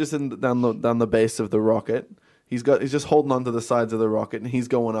he's just down the base of the rocket. He's just holding onto the sides of the rocket and he's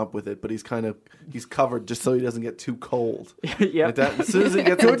going up with it, but he's covered just so he doesn't get too cold. Yeah. Like that. As soon as he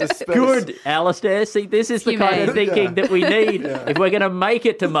gets into space. Good, Alistair. See, this is the kind of Humane. thinking that we need if we're going to make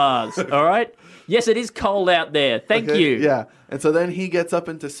it to Mars. All right? Yes, it is cold out there. Thank Okay, you. Yeah. And so then he gets up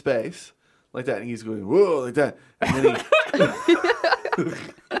into space like that and he's going, whoa, like that. And then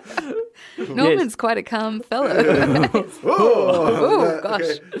Norman's quite a calm fellow. Oh, gosh.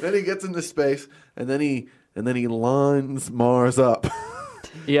 Okay. Then he gets into space, and then he lines Mars up.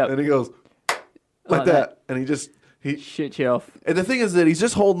 Yeah. And he goes like that, and he shit you off. And the thing is that he's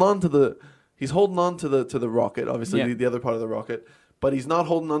just holding on to the rocket, obviously the other part of the rocket, but he's not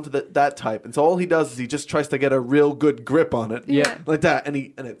holding on to that type. And so all he does is he just tries to get a real good grip on it, like that, and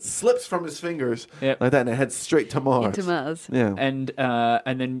it slips from his fingers, like that, and it heads straight to Mars. Into Mars. Yeah. And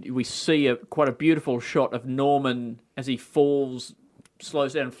then we see quite a beautiful shot of Norman as he slows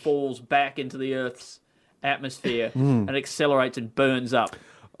down, falls back into the Earth's atmosphere, and accelerates and burns up.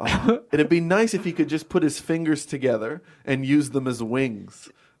 It'd be nice if he could just put his fingers together and use them as wings.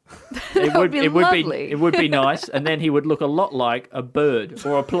 It would be lovely. It would be nice, and then he would look a lot like a bird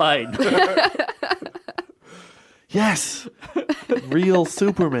or a plane. Yes, real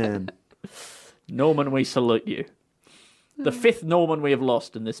Superman. Norman, we salute you. The 5th Norman we have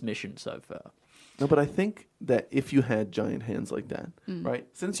lost in this mission so far. No, but I think that if you had giant hands like that, right?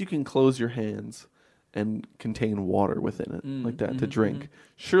 Since you can close your hands and contain water within it, like that, to drink,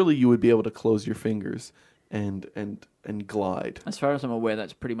 surely you would be able to close your fingers and glide. As far as I'm aware,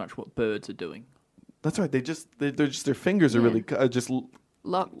 that's pretty much what birds are doing. That's right. They're just their fingers are really just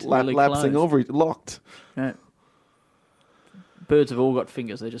locked, lapsing closed. over, locked. Right. Birds have all got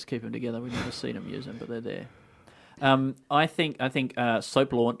fingers. They just keep them together. We've never seen them use them, but they're there. I think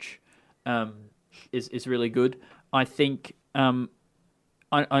soap launch is really good. I think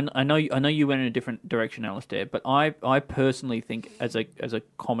I know you went in a different direction, Alistair, but I personally think as a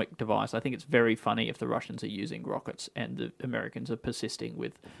comic device, I think it's very funny if the Russians are using rockets and the Americans are persisting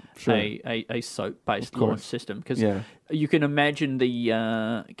with a soap-based launch system, because you can imagine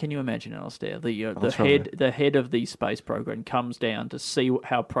can you imagine, Alistair, the head of the space program comes down to see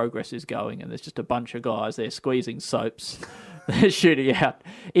how progress is going, and there's just a bunch of guys there squeezing soaps, they're shooting out.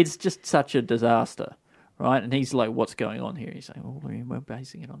 It's just such a disaster. Right, and he's like, "What's going on here?" He's saying, "Oh, we're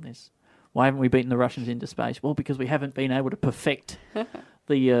basing it on this. Why haven't we beaten the Russians into space? Well, because we haven't been able to perfect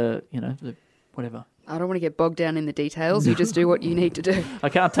the whatever." I don't want to get bogged down in the details. You just do what you need to do. I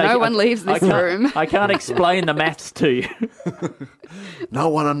can't take. No one leaves this room. I can't explain the maths to you. No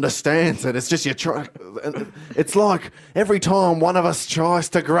one understands it. It's just you try. It's like every time one of us tries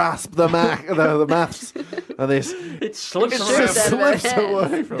to grasp the maths of this, it slips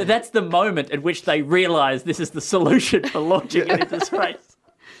away from. That's the moment at which they realise this is the solution for launching it into space.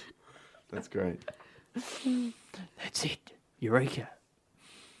 That's great. That's it. Eureka.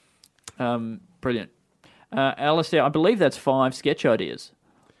 Brilliant. Alistair, I believe that's 5 sketch ideas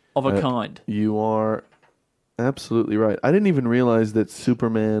of a kind. You are absolutely right. I didn't even realize that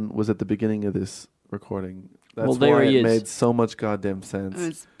Superman was at the beginning of this recording. That's why it made so much goddamn sense. It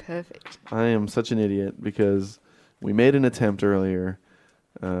was perfect. I am such an idiot because we made an attempt earlier.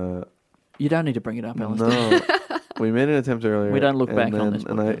 You don't need to bring it up, Alistair. No, we made an attempt earlier. We don't look back on this.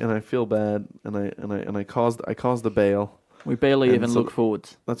 And I feel bad, and I caused the bail. We barely even look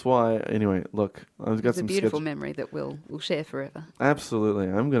forwards. That's why. Anyway, look, I've got some. It's a beautiful memory that we'll share forever. Absolutely,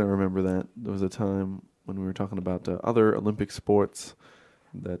 I'm going to remember that. There was a time when we were talking about other Olympic sports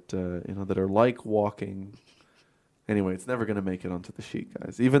that that are like walking. Anyway, it's never going to make it onto the sheet,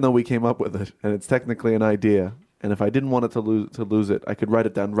 guys. Even though we came up with it, and it's technically an idea, and if I didn't want it to lose it, I could write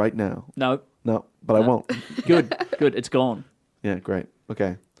it down right now. No, but I won't. Good. It's gone. Yeah, great.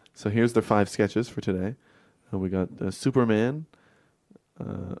 Okay, so here's the 5 sketches for today. We got Superman.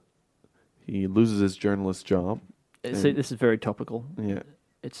 He loses his journalist job. See, this is very topical. Yeah.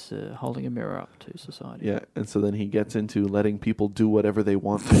 It's holding a mirror up to society. Yeah, and so then he gets into letting people do whatever they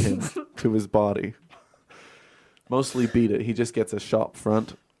want to him, to his body. Mostly beat it. He just gets a shop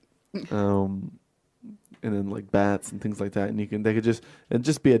front, and then like bats and things like that. And it'd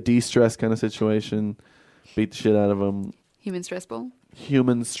just be a de-stress kind of situation. Beat the shit out of him. Human stress ball.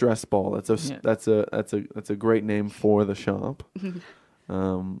 Human stress ball. That's a great name for the shop.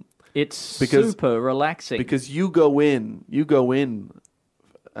 It's super relaxing because you go in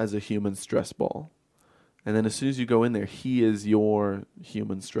as a human stress ball, and then as soon as you go in there, he is your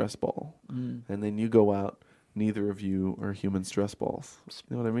human stress ball, and then you go out. Neither of you are human stress balls.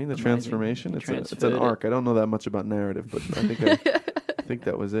 You know what I mean? The transformation. It's an arc. I don't know that much about narrative, but I think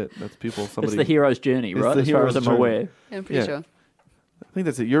that was it. That's people. It's the hero's journey, right? As far as I'm aware. I'm pretty sure. I think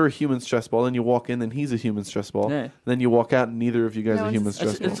that's it. You're a human stress ball, and you walk in, then he's a human stress ball. Yeah. Then you walk out, and neither of you guys are human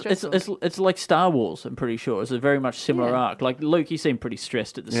stress balls. It's like Star Wars, I'm pretty sure. It's a very much similar arc. Like Luke, he seemed pretty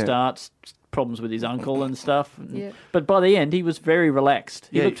stressed at the start, problems with his uncle and stuff. But by the end, he was very relaxed.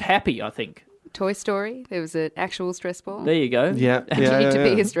 He looked happy, I think. Toy Story, there was an actual stress ball. There you go. Yeah. You need to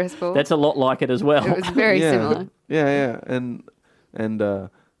be a stress ball. That's a lot like it as well. It was very similar. Yeah. And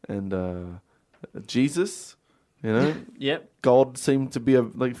and Jesus. You know, Yep. God seemed to be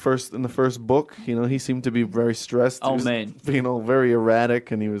in the first book. You know, he seemed to be very stressed. Oh, he was, man. Very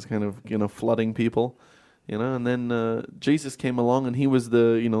erratic, and he was kind of flooding people. You know, and then Jesus came along, and he was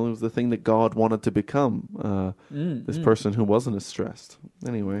it was the thing that God wanted to become. This person who wasn't as stressed.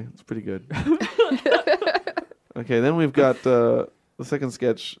 Anyway, it's pretty good. Okay, then we've got the second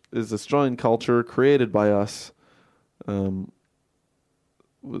sketch is Australian culture created by us.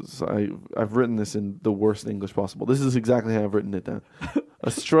 I've written this in the worst English possible. This is exactly how I've written it down.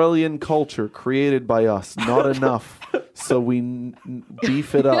 Australian culture created by us, not enough, so we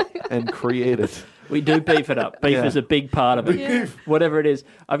beef it up and create it. We do beef it up. Beef Yeah. is a big part of it. Yeah. Whatever it is.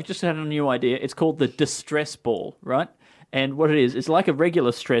 I've just had a new idea. It's called the distress ball, right? And what it is, it's like a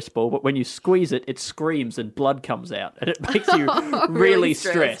regular stress ball, but when you squeeze it, it screams and blood comes out. And it makes you really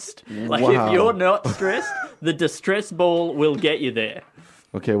stressed. Like Wow. if you're not stressed, the distress ball will get you there.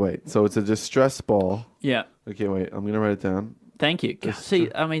 Okay, wait. So it's a distress ball. Yeah. Okay, wait. I'm going to write it down. Thank you. See,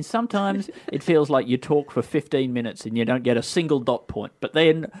 I mean, sometimes it feels like you talk for 15 minutes and you don't get a single dot point. But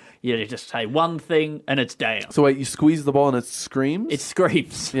then you just say one thing and it's down. So wait, you squeeze the ball and it screams? It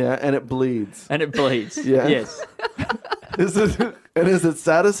screams. Yeah, and it bleeds. And it bleeds. Yeah. Yes. Is it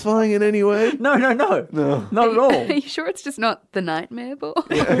satisfying in any way? No. Not at all. Are you sure it's just not the nightmare ball?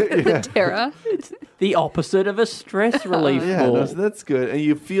 The terror? The opposite of a stress relief Yeah, ball. no, so that's good. And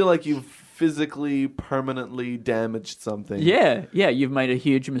you feel like you've physically, permanently damaged something. Yeah, you've made a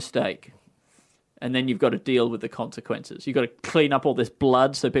huge mistake. And then you've got to deal with the consequences. You've got to clean up all this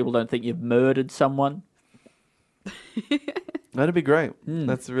blood so people don't think you've murdered someone. That'd be great.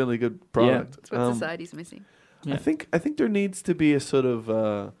 That's a really good product. That's what society's missing. Yeah. I think there needs to be a sort of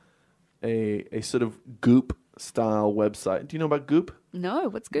a sort of Goop style website. Do you know about Goop? No,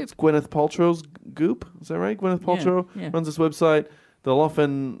 what's Goop? It's Gwyneth Paltrow's Goop. Is that right? Gwyneth Paltrow yeah. runs this website. They'll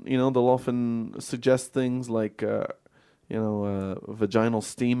often suggest things like vaginal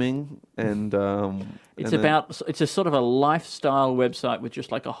steaming and It's and then- it's a sort of a lifestyle website with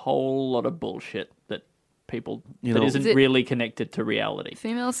just like a whole lot of bullshit that people that isn't Is it really connected to reality.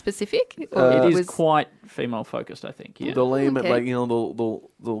 Female specific? It Or is was- quite female focused, I think. Yeah. They'll aim Okay. at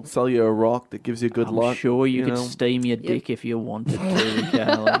they'll sell you a rock that gives you good I'm luck. sure you could know. steam your dick if you wanted to,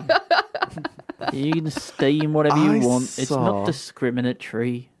 darling. You can steam whatever you I want. It's saw- not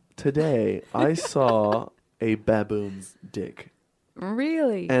discriminatory. Today I saw a baboon's dick,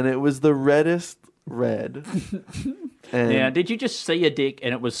 Really? and it was the reddest red. And Now, did you just see a dick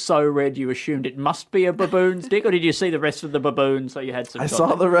and it was so red you assumed it must be a baboon's dick, or did you see the rest of the baboon so you had some? I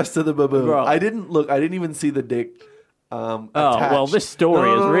saw the rest of the baboon. Right. I didn't look. I didn't even see the dick. well, Attached. this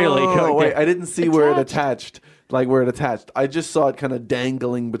story is really No, wait, good. I didn't see where it attached. Like where it attached. I just saw it kind of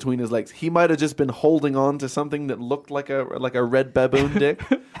dangling between his legs. He might have just been holding on to something that looked like a red baboon dick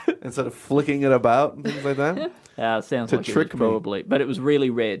instead of flicking it about and things like that. Sounds To like trick it was me. probably, but it was really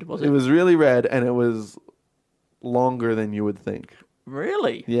red, was it? It was really red, and it was longer than you would think.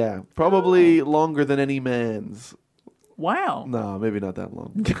 Really? Yeah, probably longer than any man's. Wow. No, maybe not that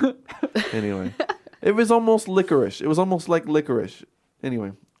long. Anyway, it was almost licorice. It was almost like licorice.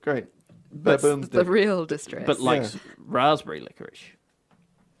 Anyway, great. Baboon's the dick. real distress. But like Yeah. raspberry licorice.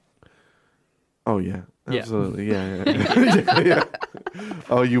 Oh yeah, Yeah. absolutely. Yeah. Yeah.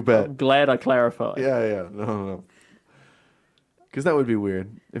 Oh, you bet. I'm glad I clarified. Yeah. No. Because that would be weird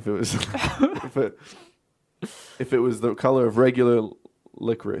if it was if it was the color of regular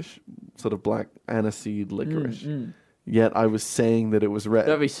licorice, sort of black aniseed licorice. Yet I was saying that it was red.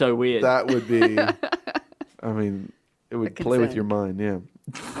 That'd be so weird. That would be. I mean, it would A play with concern. your mind.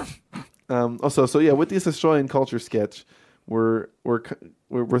 Yeah. Also, with this Australian culture sketch, we're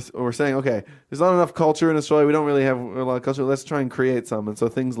saying, okay, there's not enough culture in Australia. We don't really have a lot of culture. Let's try and create some. And so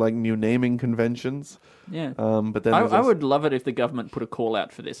things like new naming conventions. Yeah. But then I there's also- would love it if the government put a call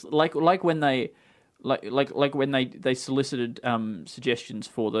out for this, like when they solicited suggestions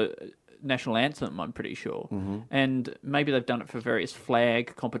for the national anthem. I'm pretty sure, and maybe they've done it for various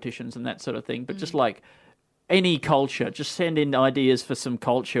flag competitions and that sort of thing. But just like any culture, just send in ideas for some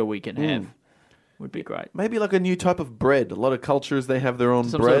culture we can have. Would be great. maybe like a new type of bread. A lot of cultures they have their own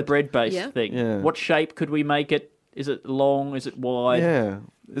Some bread. sort of bread-based Yeah. thing. Yeah. What shape could we make it? Is it long? Is it wide? Yeah.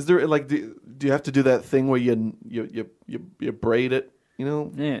 Is there like do you have to do that thing where you braid it? You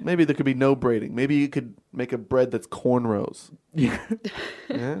know, Yeah. Maybe there could be no braiding. Maybe you could make a bread that's cornrows. Yeah.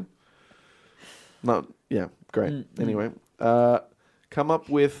 Great. Anyway, come up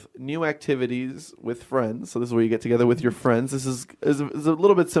with new activities with friends. So this is where you get together with your friends. This is a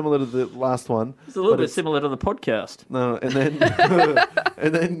little bit similar to the last one. It's a little but bit similar to the podcast. No, and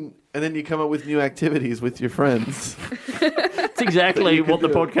then and then you come up with new activities with your friends. It's That's exactly what the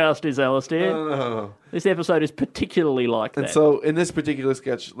podcast is, Alistair. No. This episode is particularly like that. And so, in this particular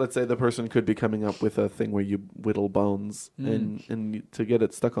sketch, let's say the person could be coming up with a thing where you whittle bones and to get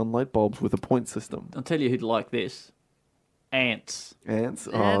it stuck on light bulbs with a point system. I'll tell you who'd like this. Ants. Ants?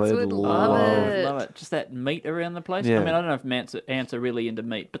 Oh, Ants they'd would love love it. it. Love it. Just that meat around the place. Yeah. I mean, I don't know if ants are really into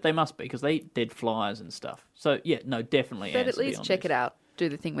meat, but they must be because they eat dead flies and stuff. So, yeah, no, definitely But ants at would be least on check this. it out. Do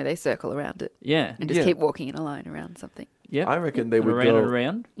the thing where they circle around it. Yeah. And just Yeah. keep walking in a line around something. Yeah. I reckon they would around go. and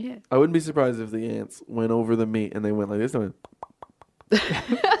around. Yeah. I wouldn't be surprised if the ants went over the meat and they went like this. They went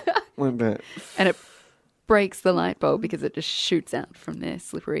like that. And it breaks the light bulb because it just shoots out from their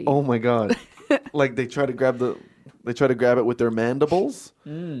slippery. Oh my god! Like they try to grab it with their mandibles.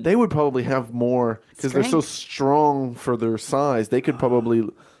 They would probably have more because they're so strong for their size. They could probably.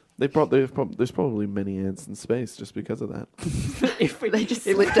 There's probably many ants in space just because of that. They just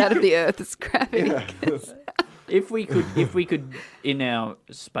slipped out of the Earth's gravity. Yeah. If we could, in our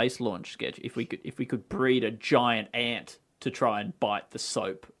space launch sketch, if we could breed a giant ant to try and bite the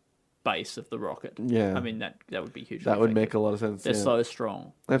soap base of the rocket. Yeah. I mean that would be hugely That would effective. make a lot of sense. They're yeah. so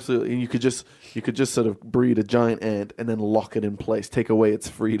strong. Absolutely, and you could just sort of breed a giant ant and then lock it in place, take away its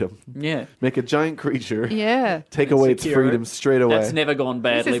freedom. Yeah. Make a giant creature. Yeah. Take away its secure it. freedom straight away. That's never gone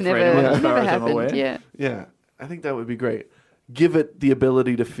This badly has for never, anyone, as far never as I'm happened. aware. Yeah. Yeah, I think that would be great. Give it the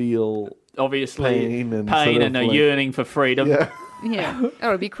ability to feel Obviously, pain and sort of a like- yearning for freedom. Yeah, Yeah. Oh,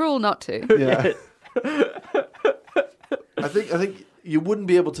 it'd be cruel not to. yeah. I think you wouldn't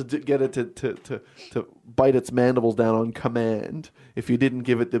be able to get it to bite its mandibles down on command if you didn't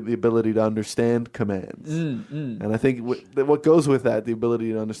give it the ability to understand commands. And I think what goes with that, the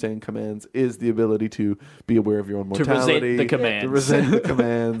ability to understand commands, is the ability to be aware of your own To mortality, resent the commands. to resent the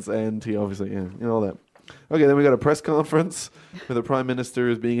commands, and to obviously, all that. Okay, then we got a press conference where the Prime Minister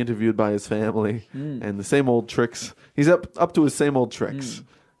is being interviewed by his family, and the same old tricks. He's up to his same old tricks,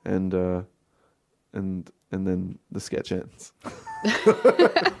 and then the sketch ends.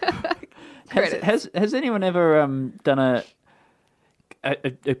 Has anyone ever done a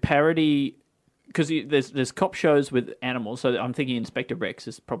parody? Because there's cop shows with animals, so I'm thinking Inspector Rex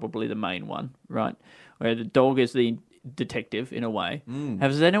is probably the main one, right? Where the dog is the detective in a way.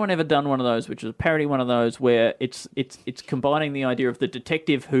 Has anyone ever done one of those, which is a parody one of those, where it's combining the idea of the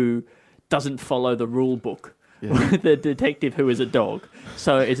detective who doesn't follow the rule book with the detective who is a dog?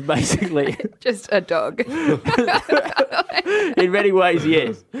 So it's basically Just a dog. in many ways,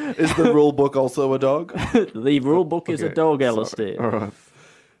 yes. Is the rule book also a dog? The rule book is a Okay, dog, sorry. Alistair. All right.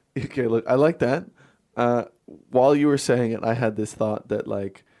 Okay, look, I like that. While you were saying it, I had this thought that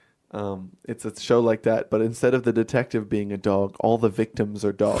it's a show like that, but instead of the detective being a dog, all the victims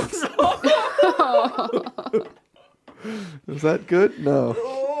are dogs. Is that good? No.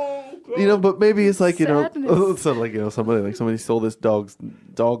 But maybe it's like, Sadness. so like, somebody stole this dog's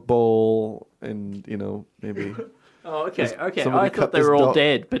dog bowl, and maybe. Oh, okay. Somebody I cut thought they this were all dog.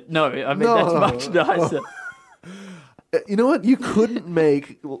 dead, but no. I mean, No, that's much nicer. You know what? You couldn't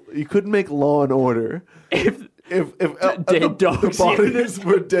make Law and Order if Dead dogs, the bodies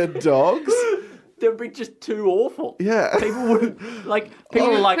were dead dogs. They'd be just too awful. Yeah. People wouldn't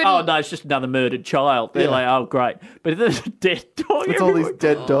People are like, oh no, it's just another murdered child. They're Yeah. like, oh great. But if there's a dead dog, It's all these everyone-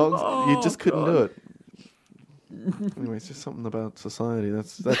 dead dogs. You Oh, just couldn't God. do it. Anyway, it's just something about society.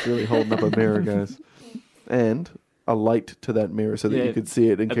 That's really holding up a mirror, guys. And a light to that mirror so that Yeah, you could see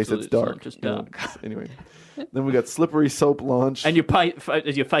it in case absolutely, it's dark. it's not just dark. Anyway. Then we got Slippery Soap launch. And you're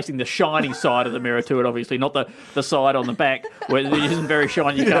facing the shiny side of the mirror to it, obviously, not the side on the back where it isn't very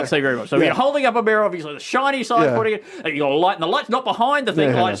shiny. You can't see very much. So Yeah. you're holding up a mirror, obviously, the shiny side Yeah. putting it, and you got a light, and the light's not behind the thing.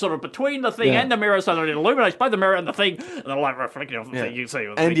 Yeah. The light's sort of between the thing Yeah. and the mirror, so that it illuminates both the mirror and the thing, and the light reflecting off the thing. You can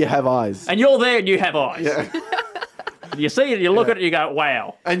see. And you have eyes. And you're there, and you have eyes. Yeah. You see it, you look at it, you go,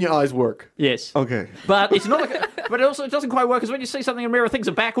 "Wow, And your eyes work. yes." Okay. But it's not like, but it doesn't quite work because when you see something in a mirror, things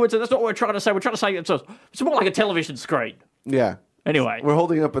are backwards, and that's not what we're trying to say. We're trying to say it's more like a television screen. Yeah. Anyway, We're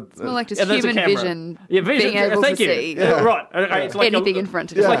holding up a... More like just and there's a human camera. vision, Yeah, vision. being able Thank to you. see Yeah. Right. Okay. It's like anything you're, in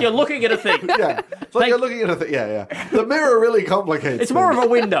front of It's you. like you're looking at a thing. yeah. It's like you're looking at a thing. Yeah, yeah. The mirror really complicates It's more things.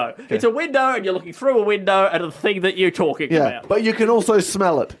 of a window. It's a window, and you're looking through a window at the thing that you're talking Yeah, about. but you can also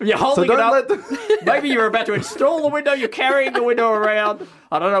smell it. You're holding so it don't up. let Maybe you're about to install the window. You're carrying the window around.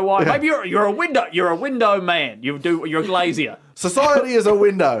 I don't know why. Maybe you're a window. You're a window man. You're a glazier. Society is a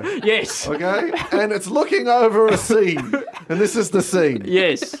window, Yes. okay? And it's looking over a scene. And this is the scene.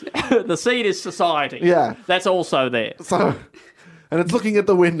 Yes. The scene is society. Yeah. That's also there. So, and it's looking at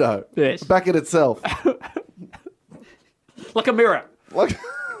the window. Yes. Back at itself. Like a mirror. Like,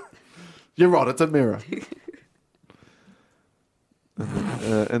 you're right, it's a mirror.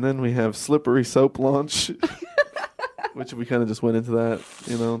 And then we have Slippery Soap launch. which we kind of just went into that,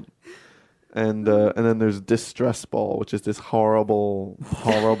 And then there's Distress Ball, which is this horrible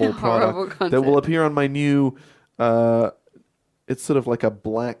product that will appear on my new. It's sort of like a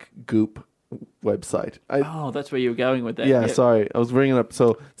black Goop website. That's where you were going with that. Yeah, sorry, I was bringing it up.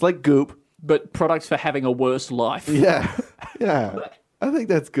 So it's like Goop, but products for having a worse life. Yeah. I think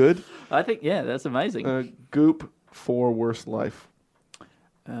that's good. I think that's amazing. Goop for worse life.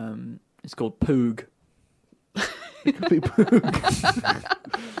 It's called Poog. It could be Poog.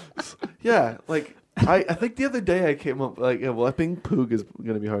 Yeah, like I think the other day I came up I think Poog is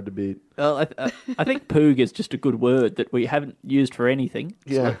going to be hard to beat. Well, I think Poog is just a good word that we haven't used for anything.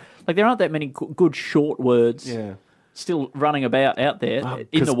 Yeah, like there aren't that many good short words. Yeah. Still running about out there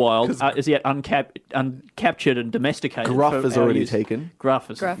in the wild, is yet uncaptured and domesticated. Gruff is already taken.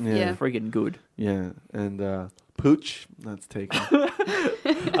 Gruff is friggin' good. Yeah, and Pooch, that's taken.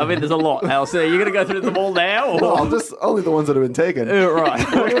 I mean, there's a lot, Alice. You're going to go through them all now? Or? No, only the ones that have been taken. Right.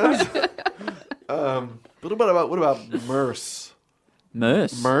 But what about Merce?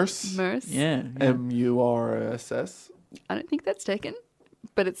 Merce? Yeah. MURSS? I don't think that's taken,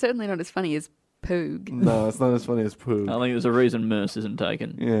 but it's certainly not as funny as Poog. No, it's not as funny as Poog. I think there's a reason Merce isn't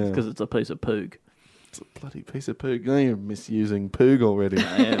taken. Yeah. It's because it's a piece of Poog. It's a bloody piece of Poog. Now you're misusing Poog already.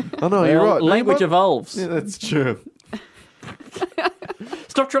 I am. Oh, no, you're right. Language evolves. Yeah, that's true.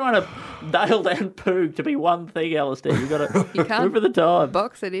 Stop trying to nail down Poog to be one thing, Alistair. You've got to move with the time.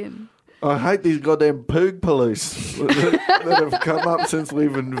 Box it in. I hate these goddamn Poog police that have come up since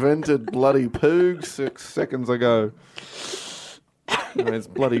we've invented bloody Poog 6 seconds ago. It's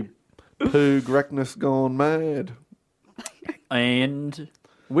bloody Poog Reckness gone mad. And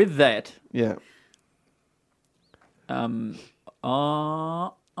with that... Yeah.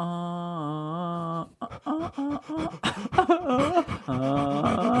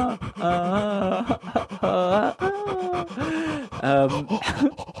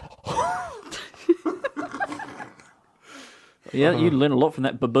 Yeah, you learn a lot from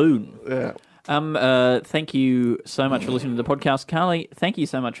that baboon. Yeah. Thank you so much for listening to the podcast. Carly, thank you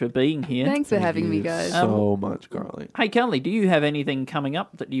so much for being here. Thanks for having me, guys. So much, Carly. Hey, Carly, do you have anything coming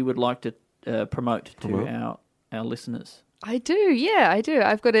up that you would like to promote to our listeners? I do, yeah, I do.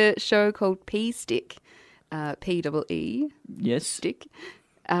 I've got a show called Pea Stick, P-E-E. Yes. Stick,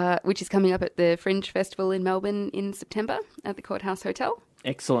 which is coming up at the Fringe Festival in Melbourne in September at the Courthouse Hotel.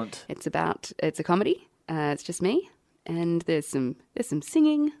 Excellent. It's a comedy. It's just me, and there's some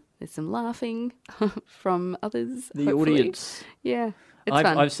singing, there's some laughing from others. The hopefully. Audience. Yeah, it's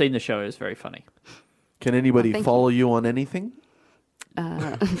fun. I've seen the show. It's very funny. Can anybody follow you on anything?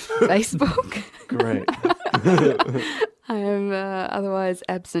 Facebook. Great. I am otherwise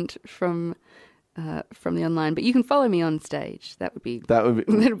absent from the online, but you can follow me on stage. That would be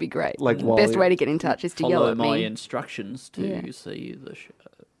great. Like the best way to get in touch is to yell at me. Follow my instructions to see the show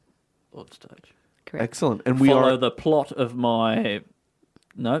on stage. Correct. Excellent. And follow the plot of my.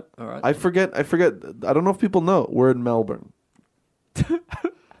 No, all right. I forget. I don't know if people know. We're in Melbourne.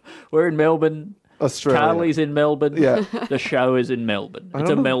 We're in Melbourne. Australia. Carly's in Melbourne. Yeah. The show is in Melbourne. It's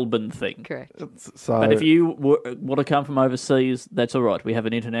a Melbourne thing. Correct. But if you want to come from overseas, that's all right. We have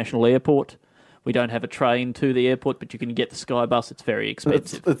an international airport. We don't have a train to the airport, but you can get the Skybus. It's very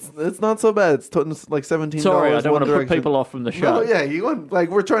expensive. It's not so bad. It's like $17. Sorry, I don't want to put people off from the show. No, yeah, you want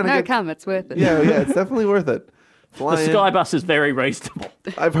we're trying to get. Come, it's worth it. Yeah, it's definitely worth it. The Skybus is very reasonable.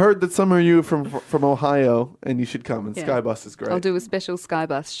 I've heard that some of you from Ohio, and you should come. And Skybus is great. I'll do a special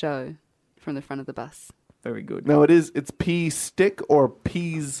Skybus show from the front of the bus. Very good. Now it's Pea Stick or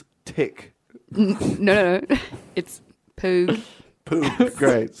Peas Tick? No. It's Poog. Poog.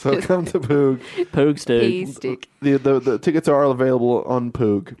 Great. So come to Poog. Poog Stick. Pea Stick. The tickets are available on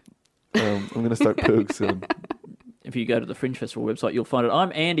Poog. I'm going to start Poog soon. If you go to the Fringe Festival website, you'll find it.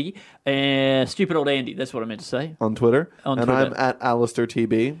 I'm Andy, stupid old Andy. That's what I meant to say. On Twitter. And I'm at Alistair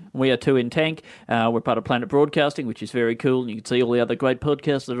TB. We are Two in Tank. We're part of Planet Broadcasting, which is very cool. And you can see all the other great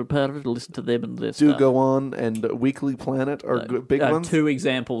podcasts that are part of it. Listen to them and their stuff. Do go on, and Weekly Planet are big ones. 2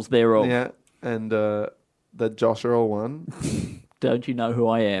 examples thereof. Yeah, and the Josh Earl one. Don't you know who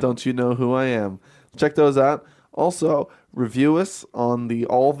I am? Don't you know who I am? Check those out. Also, review us on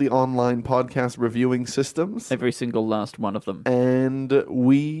all the online podcast reviewing systems. Every single last one of them. And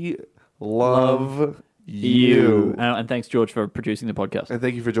we love you. And thanks, George, for producing the podcast. And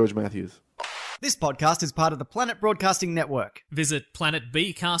thank you for George Matthews. This podcast is part of the Planet Broadcasting Network. Visit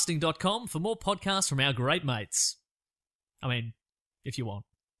planetbcasting.com for more podcasts from our great mates. I mean, if you want.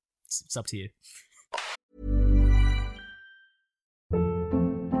 It's up to you.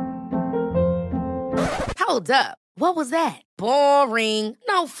 Hold up. What was that? Boring.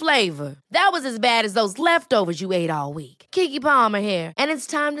 No flavor. That was as bad as those leftovers you ate all week. Keke Palmer here, and it's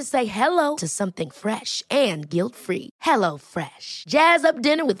time to say hello to something fresh and guilt-free. Hello Fresh. Jazz up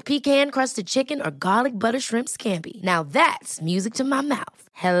dinner with pecan-crusted chicken or garlic butter shrimp scampi. Now that's music to my mouth.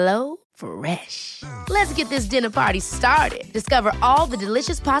 Hello Fresh. Let's get this dinner party started. Discover all the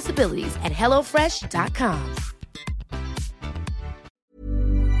delicious possibilities at HelloFresh.com.